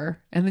rager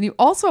and then you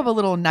also have a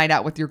little night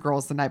out with your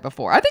girls the night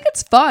before. I think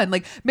it's fun.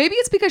 Like maybe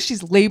it's because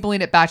she's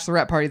labeling it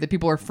bachelorette party that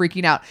people are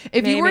freaking out.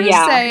 If you were to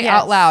say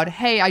out loud,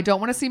 hey, I don't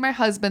want to see my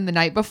husband the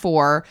night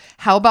before.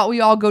 How about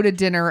we all go to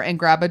dinner and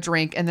grab a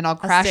drink and then I'll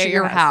crash at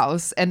your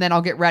house and then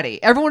I'll get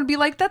ready. Everyone would be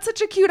like, that's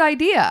such a cute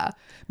idea.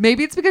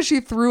 Maybe it's because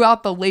she threw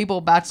out the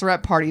label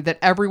bachelorette party that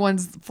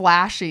everyone's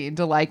flashing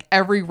to like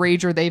every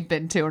rager they've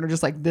been to and are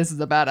just like, this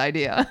is a bad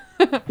idea.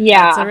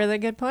 Yeah. That's a really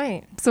good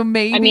point. So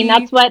maybe. I mean,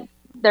 that's what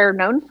they're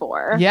known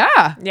for.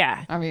 Yeah.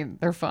 Yeah. I mean,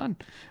 they're fun.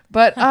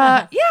 But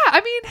I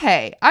mean,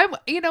 hey,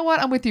 you know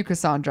what? I'm with you,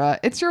 Cassandra.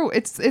 It's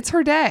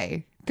her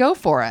day. Go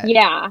for it.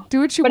 Yeah.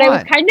 Do what you want. want. I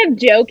was kind of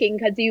joking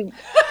because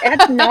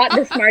that's not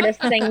the smartest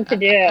thing to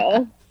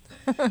do.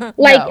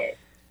 Like, no.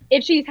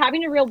 If she's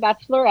having a real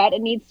bachelorette,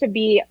 it needs to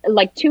be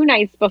like 2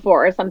 nights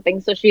before or something.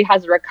 So she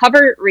has a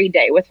recovery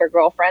day with her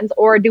girlfriends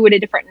or do it a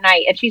different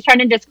night. If she's trying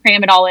to just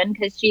cram it all in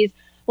because she's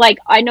like,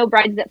 I know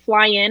brides that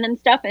fly in and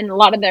stuff and a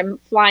lot of them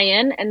fly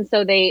in. And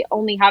so they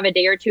only have a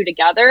day or two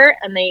together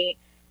and they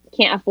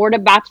can't afford a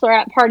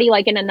bachelorette party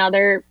like in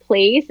another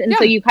place. And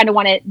so you kind of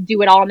want to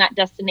do it all in that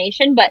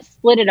destination, but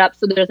split it up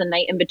so there's a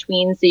night in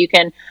between so you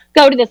can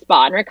go to the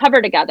spa and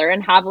recover together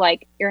and have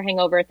like your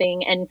hangover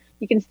thing. And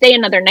you can stay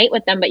another night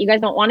with them, but you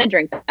guys don't want to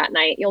drink that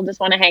night. You'll just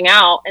want to hang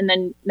out. And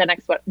then the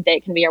next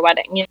day can be your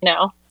wedding,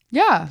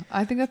 Yeah,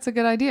 I think that's a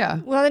good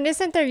idea. Well, and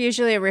isn't there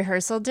usually a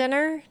rehearsal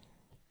dinner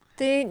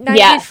the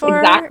night before?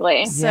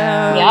 Exactly. So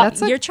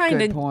that's you're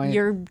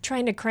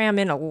trying to cram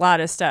in a lot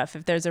of stuff.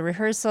 If there's a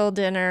rehearsal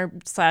dinner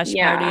 /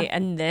 party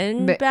and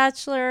then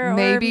bachelor,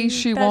 maybe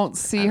she won't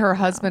see her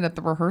husband at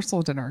the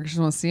rehearsal dinner. She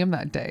won't see him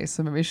that day.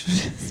 So maybe she'll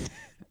just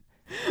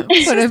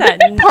put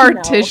him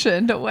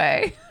partitioned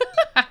away.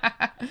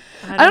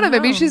 I don't know.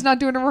 Maybe she's not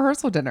doing a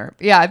rehearsal dinner.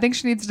 Yeah, I think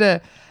she needs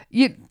to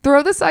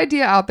throw this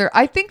idea out there.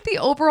 I think the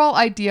overall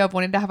idea of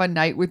wanting to have a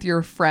night with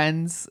your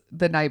friends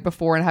the night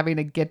before and having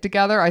a get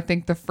together, I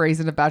think the phrase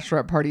in a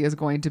bachelorette party is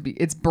going to be,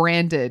 it's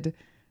branded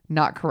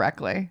not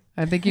correctly.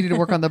 I think you need to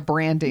work on the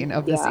branding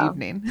of this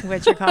evening.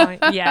 What you're calling.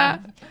 Yeah.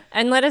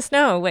 And let us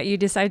know what you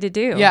decide to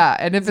do. Yeah.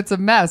 And if it's a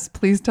mess,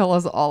 please tell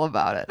us all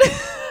about it.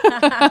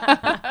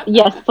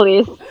 Yes,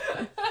 please.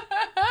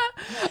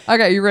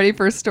 Okay, you ready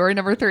for story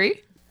number 3?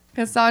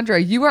 Cassandra,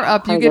 you are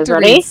up. You Are you get guys to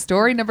ready? read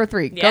story number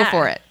 3. Go Yeah.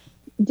 for it.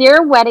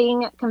 Dear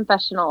Wedding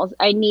Confessionals,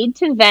 I need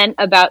to vent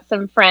about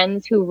some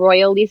friends who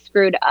royally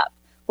screwed up.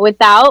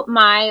 Without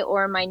my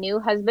or my new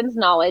husband's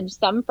knowledge,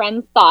 some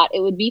friends thought it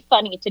would be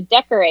funny to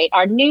decorate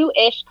our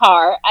new-ish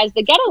car as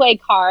the getaway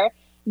car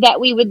that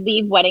we would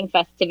leave wedding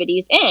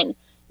festivities in.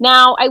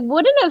 Now, I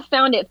wouldn't have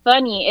found it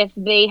funny if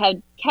they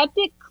had kept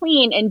it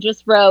clean and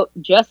just wrote,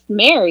 just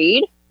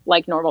married,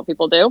 like normal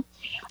people do,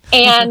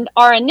 and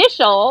our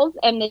initials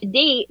and the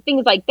date,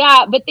 things like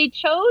that, but they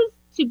chose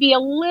to be a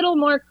little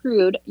more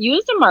crude,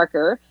 used a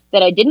marker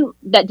that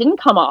didn't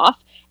come off,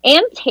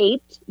 and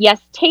taped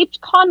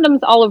condoms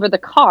all over the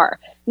car.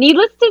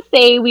 Needless to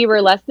say, we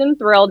were less than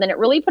thrilled, and it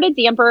really put a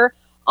damper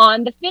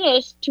on the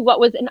finish to what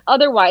was an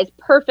otherwise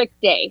perfect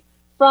day.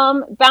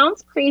 From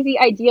bounce crazy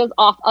ideas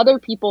off other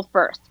people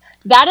first.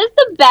 That is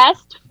the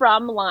best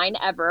from line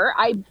ever.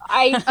 I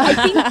think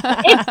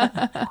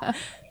it's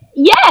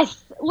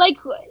yes, like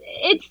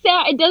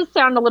it does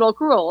sound a little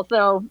cruel,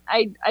 so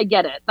I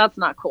get it. That's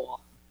not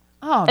cool.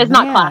 Oh, It's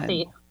man. not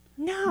classy.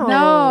 No.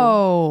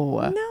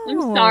 No.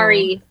 I'm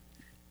sorry.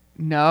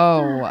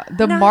 No.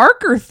 The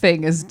marker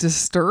thing is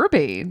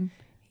disturbing.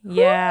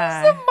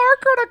 Yeah. Who's the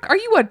marker? Are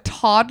you a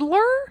toddler?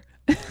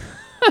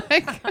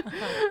 Like,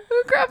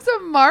 who grabs a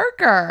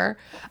marker?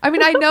 I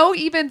mean, I know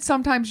even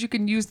sometimes you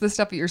can use the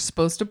stuff that you're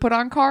supposed to put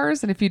on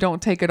cars, and if you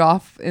don't take it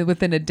off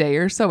within a day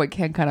or so, it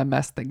can kind of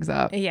mess things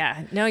up.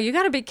 Yeah. No, you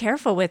got to be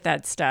careful with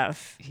that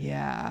stuff.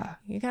 Yeah.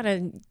 You got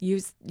to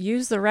use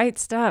the right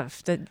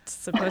stuff that's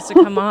supposed to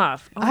come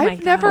off. Oh my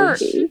I've never.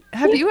 gosh.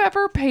 Have you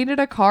ever painted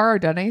a car or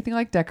done anything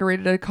like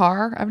decorated a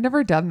car? I've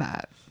never done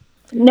that.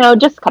 No,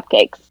 just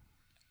cupcakes.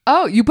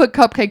 Oh, you put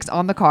cupcakes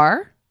on the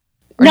car?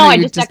 Or No, I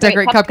you just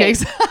decorate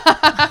cupcakes.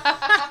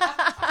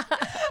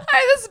 I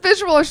had this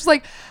visual. She's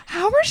like,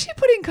 how is she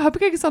putting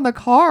cupcakes on the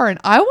car? And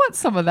I want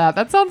some of that.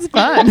 That sounds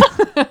fun.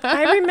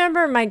 I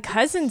remember my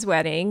cousin's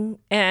wedding,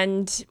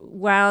 and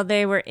while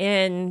they were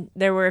in,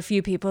 there were a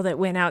few people that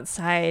went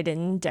outside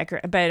and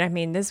decorate. But I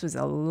mean, this was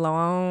a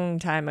long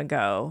time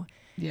ago.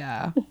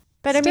 Yeah.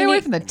 But Stay I mean, away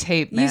you, from the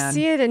tape, you man.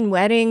 see it in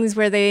weddings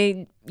where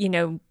they,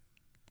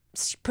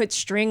 put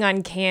string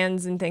on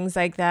cans and things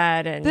like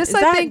that. And This, is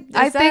I that- think, does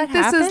I that think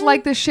this is happen?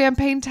 like the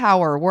Champagne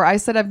Tower, where I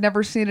said I've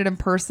never seen it in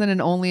person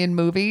and only in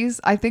movies.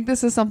 I think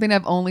this is something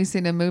I've only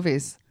seen in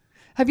movies.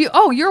 Have you?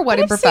 Oh, you're a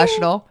wedding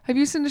professional. Have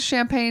you seen the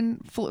Champagne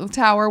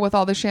Tower with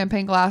all the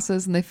champagne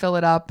glasses and they fill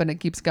it up and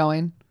it keeps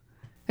going?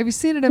 Have you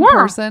seen it in Yeah.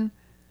 person?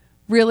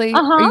 Really?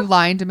 Uh-huh. Are you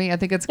lying to me? I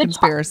think it's a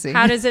conspiracy.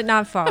 How does it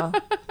not fall?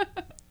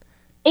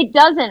 It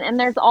doesn't. And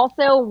there's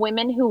also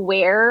women who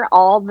wear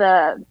all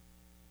the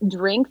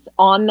drinks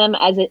on them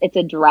as it's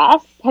a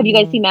dress. Have you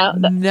guys seen that?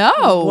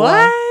 No.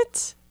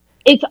 What?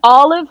 It's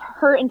all of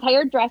her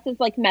entire dress is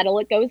like metal.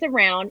 It goes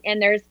around,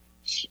 and there's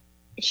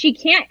she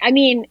can't. I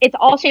mean, it's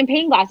all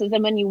champagne glasses,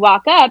 and when you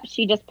walk up,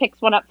 she just picks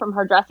one up from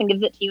her dress and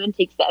gives it to you, and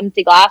takes the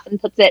empty glass and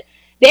puts it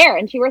there,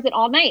 and she wears it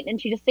all night, and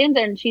she just stands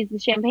there, and she's the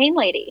champagne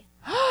lady.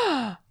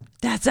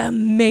 That's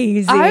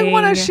amazing. I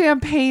want a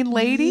champagne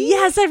lady.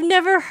 Yes, I've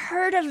never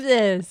heard of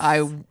this.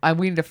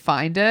 We need to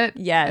find it.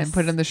 Yes. And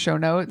put it in the show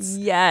notes.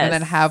 Yes. And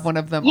then have one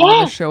of them on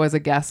Yes. the show as a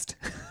guest.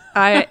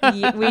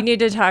 We need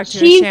to talk to a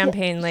She's-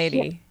 champagne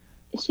lady.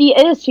 She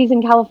is. She's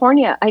in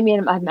California. I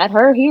mean, I've met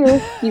her here.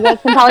 You guys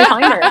can probably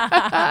find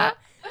her.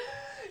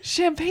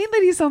 Champagne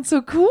lady sounds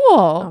so cool.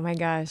 Oh my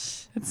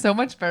gosh. It's so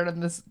much better than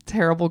this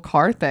terrible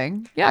car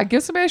thing. Yeah,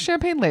 give somebody a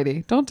champagne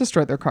lady. Don't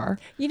destroy their car.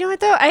 You know what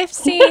though? I've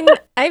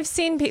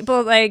seen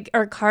people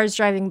or cars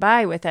driving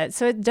by with it.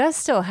 So it does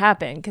still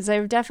happen because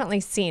I've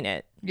definitely seen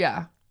it.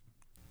 Yeah.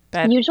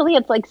 But Usually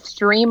it's like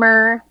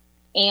streamer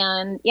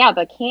and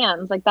the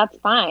cans. Like, that's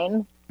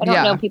fine. I don't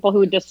Yeah. know people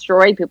who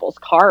destroy people's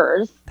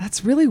cars.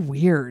 That's really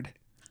weird.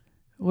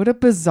 What a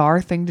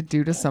bizarre thing to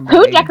do to somebody.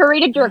 Who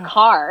decorated your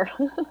car?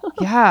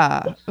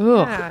 Yeah.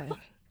 Ugh. yeah,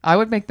 I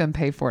would make them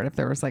pay for it if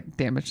there was like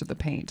damage to the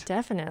paint. I'd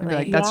definitely. be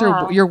like, that's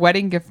Yeah. your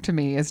wedding gift to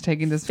me is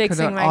taking this to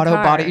Fixing an my auto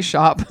car. body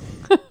shop.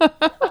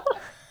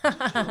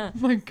 Oh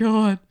my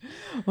God.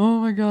 Oh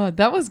my God.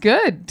 That was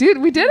good. Dude,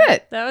 we did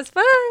it. That was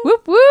fun.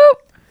 Whoop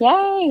whoop.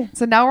 Yay.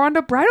 So now we're on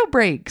to bridal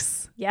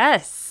breaks.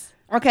 Yes.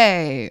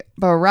 Okay.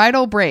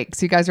 Bridal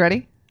breaks. You guys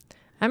ready?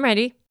 I'm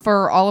ready.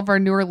 For all of our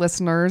newer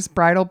listeners,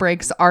 bridal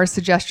breaks are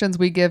suggestions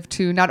we give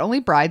to not only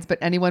brides, but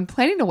anyone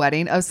planning a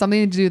wedding of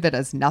something to do that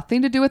has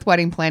nothing to do with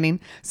wedding planning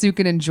so you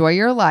can enjoy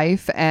your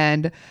life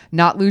and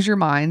not lose your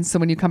mind. So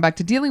when you come back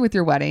to dealing with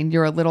your wedding,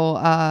 you're a little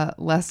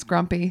less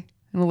grumpy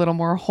and a little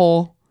more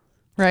whole.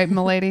 Right,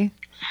 milady?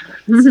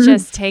 It's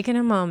just taking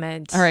a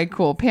moment. All right,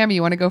 cool. Pam,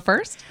 you want to go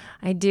first?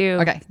 I do.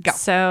 Okay, go.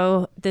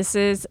 So this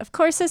is, of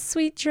course, a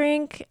sweet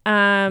drink.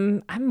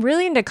 I'm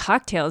really into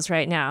cocktails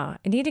right now.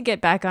 I need to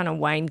get back on a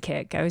wine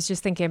kick. I was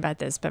just thinking about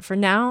this, but for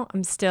now,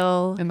 I'm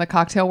still In the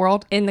cocktail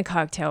world? in the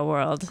cocktail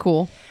world.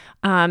 Cool.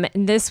 And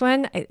this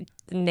one,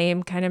 the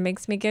name kind of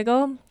makes me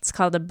giggle. It's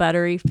called a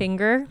buttery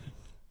finger.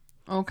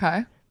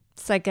 Okay.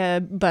 It's like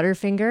a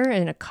Butterfinger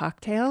in a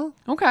cocktail.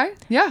 Okay.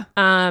 Yeah.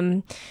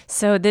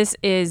 So this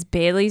is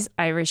Bailey's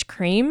Irish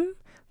Cream,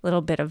 a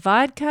little bit of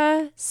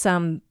vodka,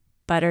 some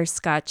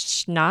butterscotch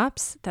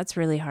schnapps. That's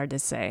really hard to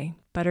say.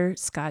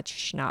 Butterscotch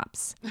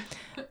schnapps,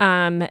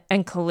 and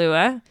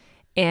Kahlua,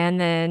 and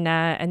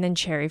then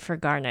cherry for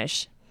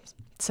garnish.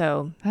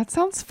 So That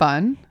sounds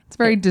fun. It's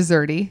very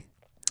desserty.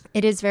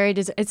 it is very.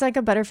 It's like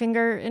a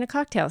Butterfinger in a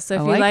cocktail. So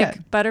if I you like like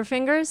it.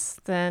 Butterfingers,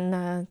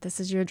 then this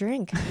is your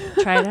drink.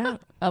 Try it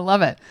out. I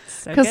love it.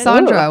 So good.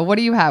 Cassandra, what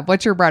do you have?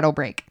 What's your bridal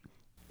break?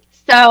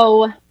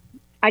 So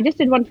I just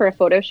did one for a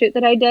photo shoot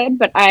that I did,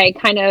 but I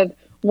kind of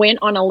went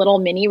on a little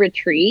mini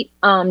retreat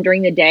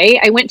during the day.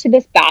 I went to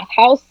this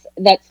bathhouse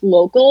that's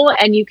local,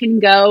 and you can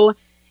go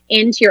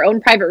into your own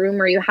private room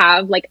where you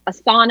have like a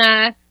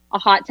sauna, a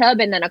hot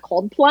tub, and then a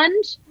cold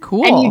plunge.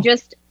 Cool.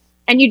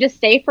 And you just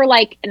stay for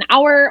like an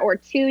hour or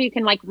two. You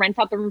can like rent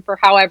out the room for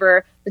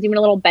however. There's even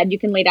a little bed you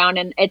can lay down,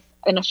 and it's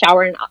in a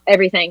shower and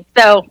everything.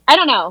 So I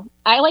don't know.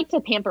 I like to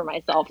pamper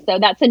myself. So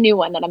that's a new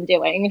one that I'm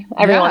doing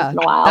every once in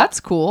a while. That's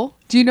cool.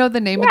 Do you know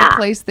the name of the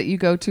place that you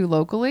go to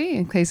locally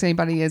in case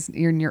anybody is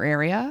in your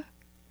area?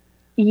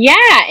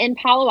 Yeah, in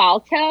Palo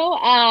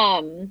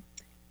Alto.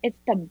 It's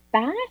the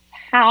Bath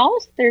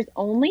House. There's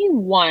only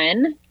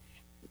one.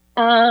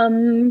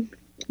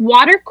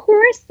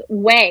 Watercourse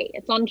Way.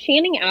 It's on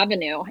Channing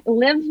Avenue. I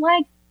live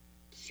like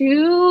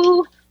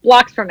 2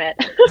 blocks from it.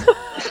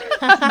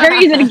 It's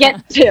very easy to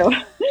get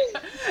to.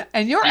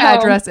 And your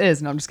address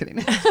is, no, I'm just kidding.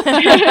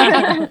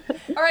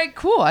 All right,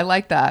 cool. I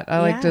like that. I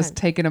like Yeah. just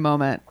taking a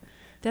moment.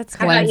 That's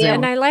Cleansing. good.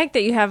 And I like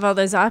that you have all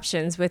those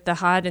options with the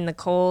hot and the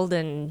cold,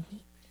 and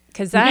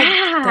because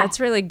that's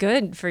really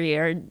good for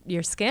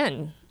your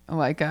skin. I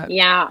like it.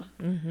 Yeah.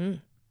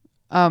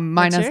 Mine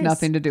What's has yours?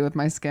 nothing to do with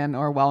my skin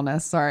or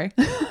wellness. Sorry.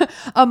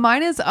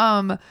 Mine is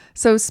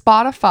so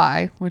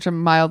Spotify, which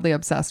I'm mildly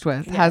obsessed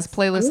with, has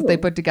playlists that they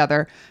put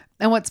together.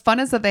 And what's fun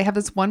is that they have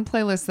this one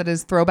playlist that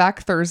is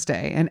Throwback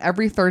Thursday, and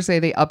every Thursday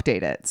they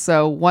update it.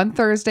 So one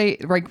Thursday,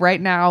 like right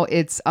now,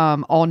 it's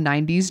all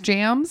 90s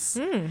jams.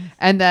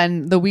 And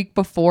then the week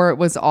before it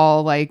was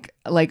all like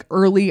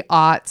early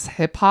aughts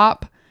hip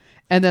hop.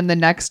 And then the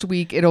next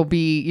week it'll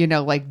be,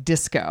 like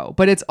disco,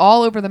 but it's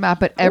all over the map.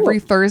 But every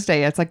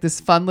Thursday it's like this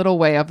fun little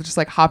way of just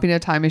like hopping in a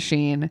time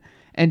machine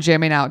and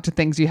jamming out to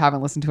things you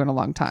haven't listened to in a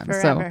long time.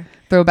 Forever. So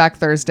Throwback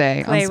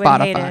Thursday Clay on would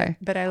hate Spotify. it,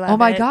 but I love Oh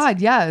my it.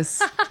 God,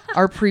 yes.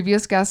 Our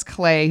previous guest,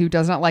 Clay, who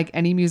does not like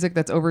any music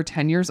that's over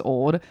 10 years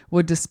old,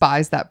 would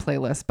despise that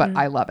playlist, but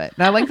I love it.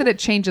 And I like that it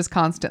changes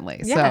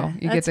constantly. Yeah, so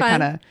you get that's to fun.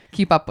 kind of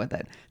keep up with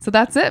it. So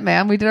that's it,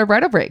 man. We did our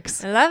bridal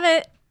breaks. I love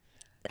it.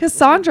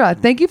 Cassandra,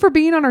 thank you for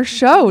being on our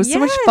show. It was so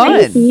much Yeah, fun.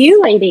 Thank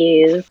you,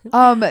 ladies.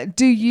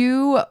 Do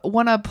you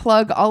want to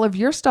plug all of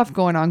your stuff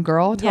going on,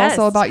 girl? Tell us Yes,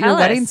 all about your tell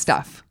wedding us.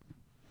 stuff.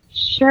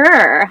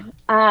 Sure.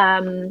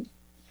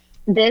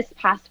 This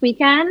past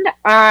weekend,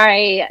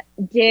 I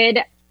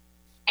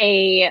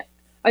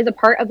was a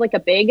part of like a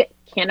big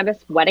cannabis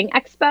wedding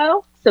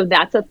expo. So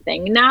that's a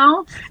thing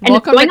now. And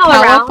Welcome it's going to all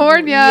around.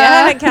 California.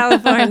 Yeah,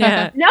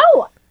 California.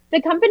 No,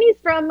 the company's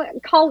from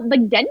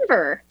like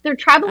Denver. They're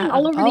traveling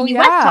all over Oh, the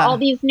U.S. yeah. to all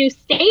these new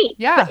states.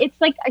 Yeah. But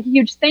it's like a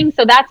huge thing.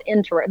 So that's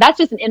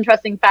just an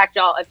interesting fact,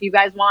 y'all. If you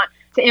guys want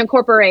to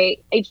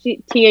incorporate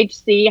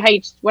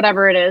THC,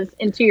 whatever it is,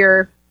 into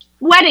your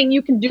wedding,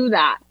 you can do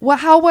that. Well,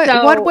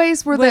 So- what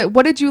ways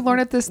what did you learn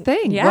at this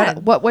thing? Yeah.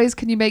 What ways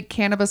can you make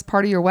cannabis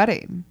part of your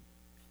wedding?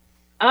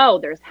 Oh,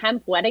 there's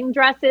hemp wedding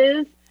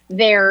dresses.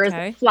 There's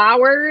Okay.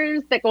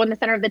 flowers that go in the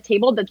center of the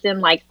table that's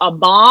in like a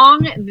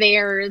bong.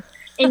 There's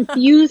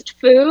infused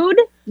food.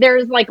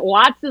 There's like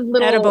lots of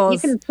little, Edibles. you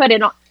can put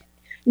it on.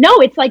 No,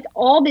 it's like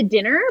all the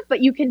dinner,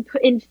 but you can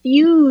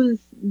infuse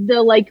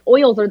the like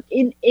oils or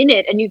in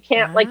it, and you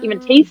can't like even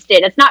taste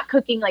it. It's not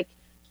cooking like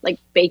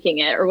baking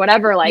it or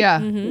whatever. Like Yeah.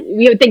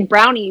 you would think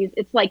brownies.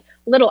 It's like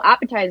little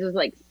appetizers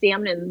like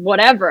salmon and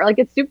whatever. Like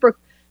it's super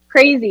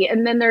crazy.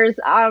 And then there's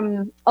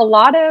a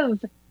lot of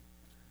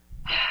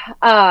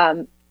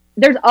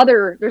there's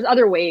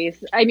other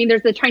ways. I mean,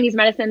 there's the Chinese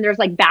medicine. There's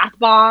like bath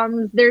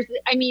bombs.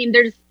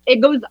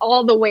 It goes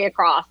all the way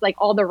across, like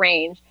all the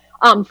range.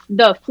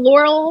 The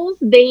florals,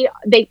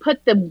 they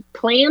put the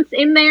plants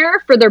in there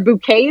for their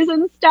bouquets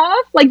and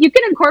stuff. Like you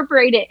can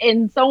incorporate it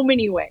in so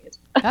many ways.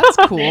 That's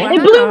cool. Wow.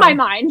 It blew my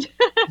mind.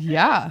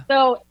 Yeah.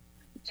 So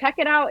check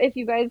it out if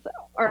you guys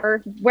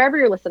are wherever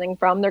you're listening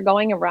from. They're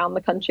going around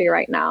the country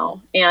right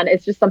now, and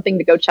it's just something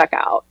to go check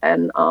out.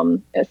 And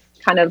it's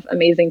kind of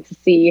amazing to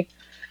see.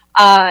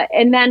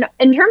 And then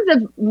in terms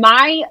of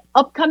my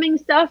upcoming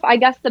stuff, I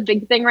guess the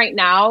big thing right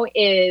now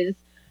is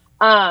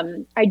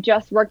I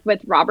just worked with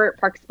Robert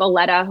Parks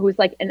Valletta, who's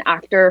like an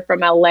actor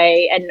from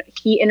LA, and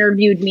he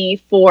interviewed me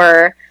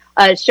for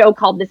a show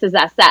called This Is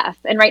SF.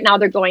 And right now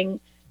they're going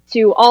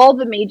to all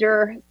the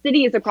major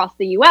cities across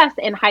the US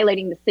and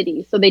highlighting the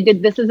cities. So they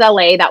did This Is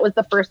LA, that was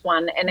the first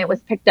one, and it was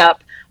picked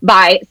up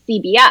by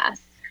CBS.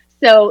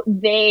 So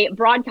they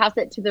broadcast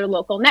it to their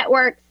local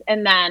networks,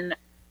 and then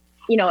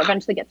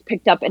eventually gets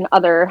picked up in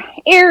other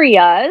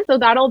areas. So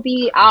that'll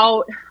be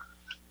out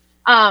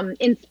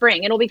in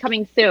spring. It'll be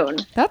coming soon.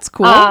 That's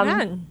cool.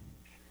 Man.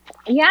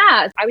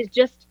 Yeah, I was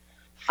just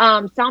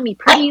Saw Me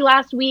Pretty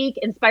last week,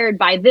 inspired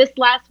by this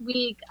last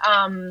week.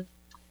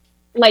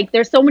 Like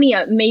there's so many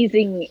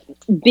amazing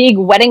big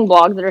wedding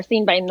blogs that are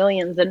seen by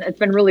millions, and it's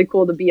been really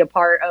cool to be a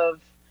part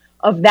of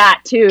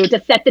that too, to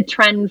set the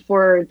trend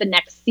for the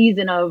next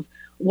season of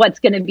what's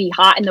going to be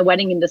hot in the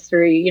wedding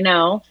industry, you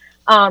know?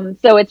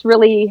 So it's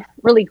really,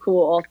 really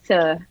cool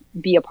to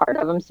be a part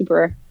of. I'm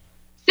super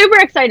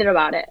excited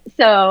about it.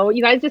 So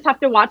you guys just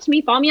have to watch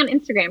me, follow me on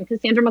Instagram,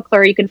 Cassandra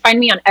McClure. You can find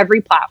me on every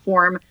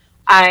platform.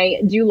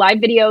 I do live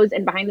videos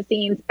and behind the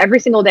scenes every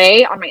single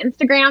day on my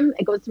Instagram.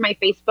 It goes to my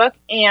Facebook,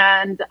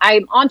 and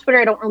I'm on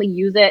Twitter. I don't really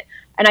use it,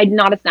 and I'm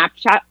not a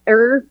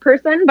Snapchatter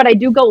person, but I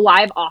do go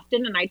live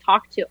often, and I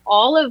talk to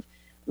all of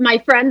my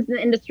friends in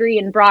the industry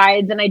and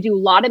brides, and I do a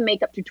lot of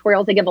makeup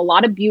tutorials. I give a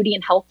lot of beauty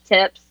and health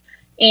tips,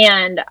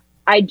 and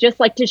I just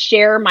like to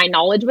share my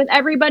knowledge with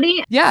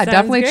everybody. Yeah, Sounds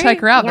definitely great. check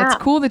her out. Yeah.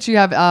 That's cool that you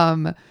have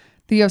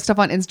stuff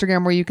on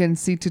Instagram where you can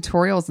see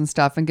tutorials and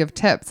stuff and give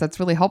tips. That's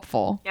really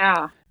helpful.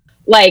 Yeah.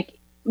 Like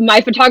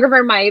my photographer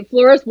and my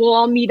florist will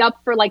all meet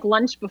up for like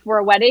lunch before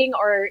a wedding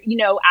or, you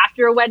know,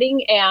 after a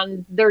wedding.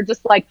 And they're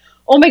just like,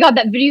 oh my God,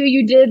 that video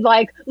you did,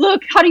 like,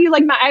 look, how do you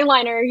like my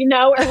eyeliner, you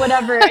know, or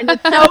whatever. And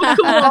it's so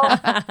cool.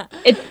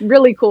 It's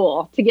really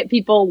cool to get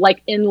people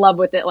like in love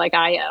with it like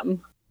I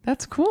am.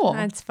 That's cool.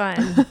 That's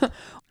fun.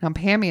 Now,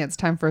 Pammy, it's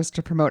time for us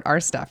to promote our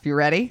stuff. You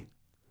ready?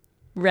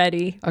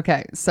 Ready.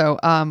 Okay. So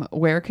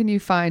where can you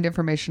find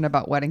information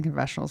about Wedding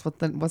Confessionals?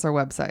 What's our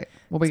website?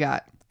 What we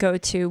got? Go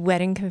to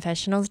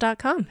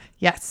weddingconfessionals.com.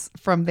 Yes.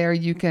 From there,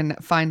 you can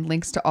find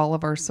links to all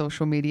of our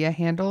social media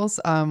handles.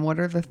 What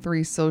are the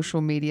 3 social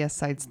media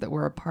sites that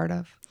we're a part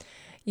of?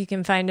 You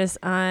can find us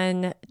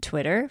on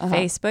Twitter,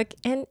 Facebook,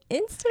 and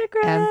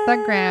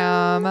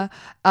Instagram.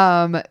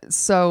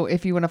 So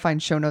if you want to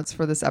find show notes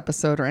for this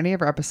episode or any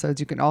of our episodes,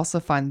 you can also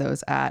find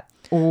those at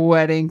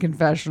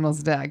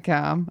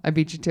weddingconfessionals.com. I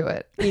beat you to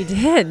it. You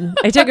did.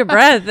 I took a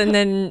breath and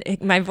then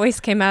my voice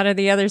came out of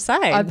the other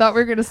side. I thought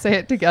we were going to say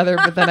it together,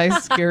 but then I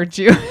scared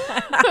you.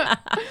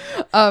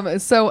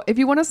 So if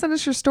you want to send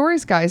us your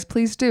stories, guys,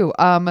 please do.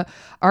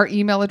 Our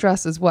email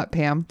address is what,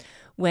 Pam?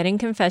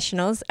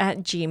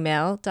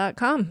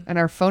 weddingconfessionals@gmail.com. And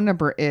our phone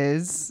number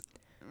is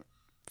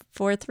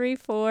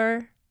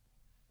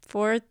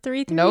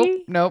 434-433. Nope.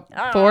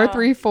 Oh.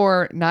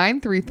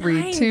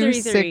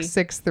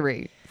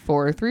 434-933-2663.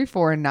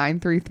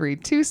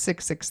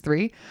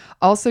 434-933-2663.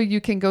 Also,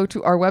 you can go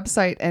to our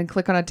website and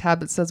click on a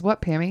tab that says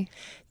what, Pammy?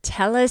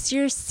 Tell us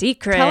your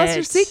secret. Tell us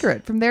your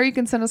secret. From there, you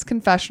can send us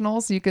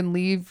confessionals. You can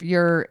leave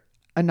your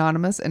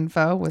anonymous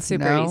info with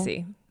Super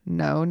easy.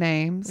 no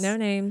names, No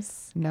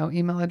names. no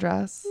email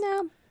address.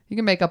 No. You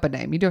can make up a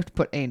name. You do have to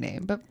put a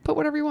name, but put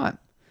whatever you want.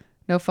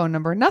 No phone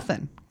number,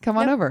 nothing. Come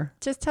on Nope. over.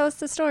 Just tell us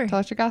the story. Tell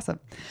us your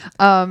gossip.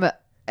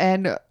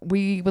 And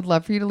we would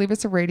love for you to leave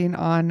us a rating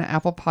on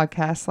Apple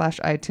Podcasts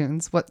 /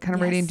 iTunes. What kind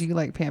of rating Yes. do you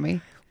like, Pammy?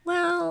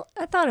 Well,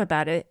 I thought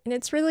about it, and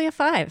it's really a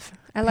 5.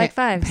 I like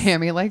 5s.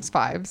 Pammy likes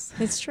 5s.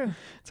 It's true.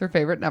 It's her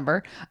favorite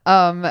number.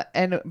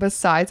 And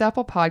besides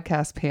Apple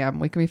Podcasts, Pam,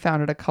 we can be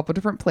found at a couple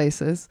different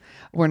places.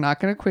 We're not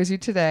going to quiz you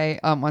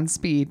today on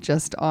speed,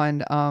 just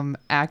on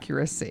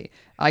accuracy.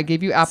 I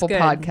gave you Apple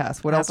good.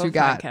 Podcasts. What else Apple you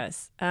got?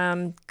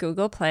 Podcasts.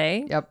 Google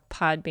Play. Yep.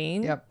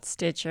 Podbean. Yep.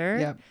 Stitcher.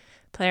 Yep.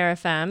 Player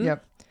FM.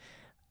 Yep.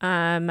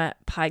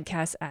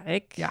 Podcast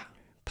Addict. Yeah.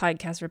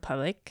 Podcast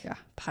Republic. Yeah.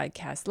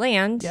 Podcast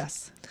Land.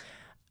 Yes.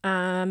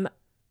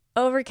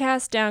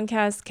 Overcast,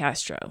 Downcast,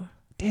 Castro.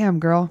 Damn,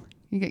 girl.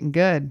 You're getting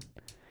good.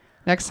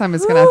 Next time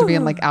it's going to have to be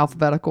in like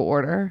alphabetical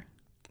order.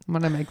 I'm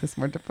going to make this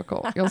more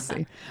difficult. You'll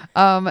see.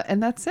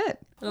 And that's it.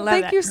 Love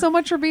Thank it. you so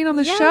much for being on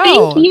the show.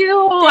 Thank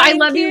you. I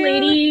Thank love you, you.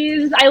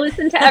 ladies. I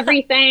listen to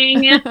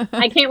everything.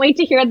 I can't wait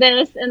to hear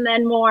this and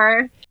then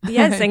more.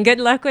 Yes, and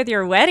good luck with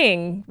your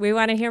wedding. We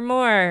want to hear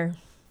more.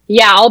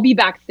 Yeah, I'll be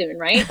back soon,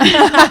 right?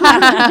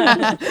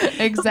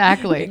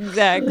 Exactly.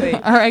 Exactly.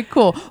 All right,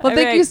 cool. Well,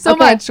 thank right. you so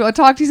much. I'll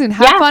talk to you soon.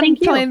 Have Yeah, fun thank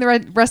you. planning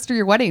the rest of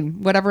your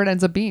wedding, whatever it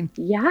ends up being.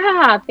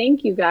 Yeah,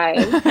 thank you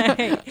guys,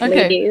 Okay.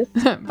 ladies.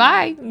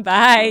 Bye.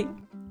 Bye.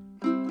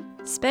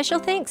 Special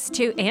thanks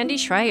to Andy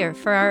Schreier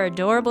for our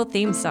adorable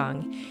theme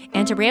song,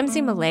 and to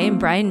Ramsey Millay and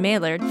Brian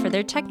Maylard for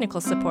their technical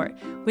support,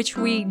 which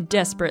we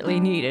desperately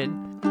needed.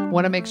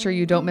 Want to make sure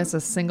you don't miss a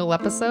single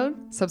episode?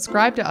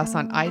 Subscribe to us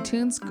on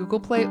iTunes,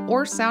 Google Play,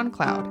 or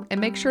SoundCloud, and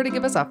make sure to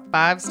give us a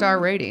 5-star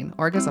rating,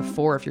 or I guess a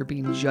 4 if you're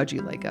being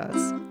judgy like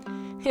us.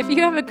 If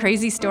you have a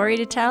crazy story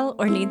to tell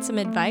or need some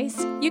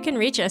advice, you can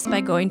reach us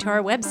by going to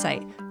our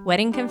website,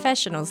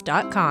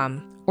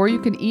 weddingconfessionals.com, Or you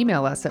can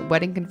email us at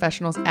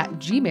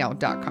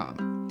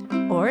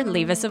weddingconfessionals@gmail.com. or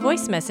leave us a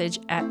voice message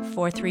at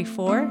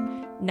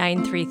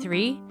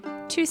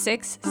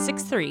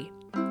 434-933-2663.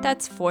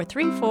 That's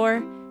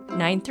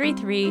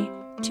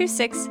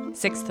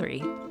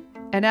 434-933-2663.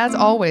 And as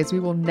always, we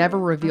will never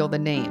reveal the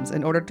names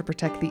in order to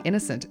protect the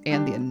innocent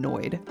and the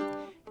annoyed.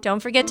 Don't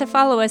forget to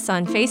follow us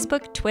on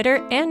Facebook, Twitter,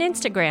 and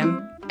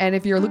Instagram. And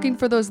if you're looking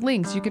for those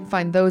links, you can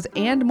find those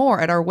and more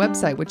at our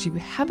website, which if you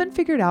haven't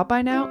figured out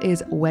by now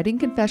is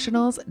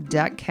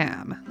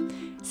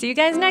weddingconfessionals.com. See you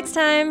guys next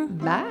time.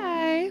 Bye.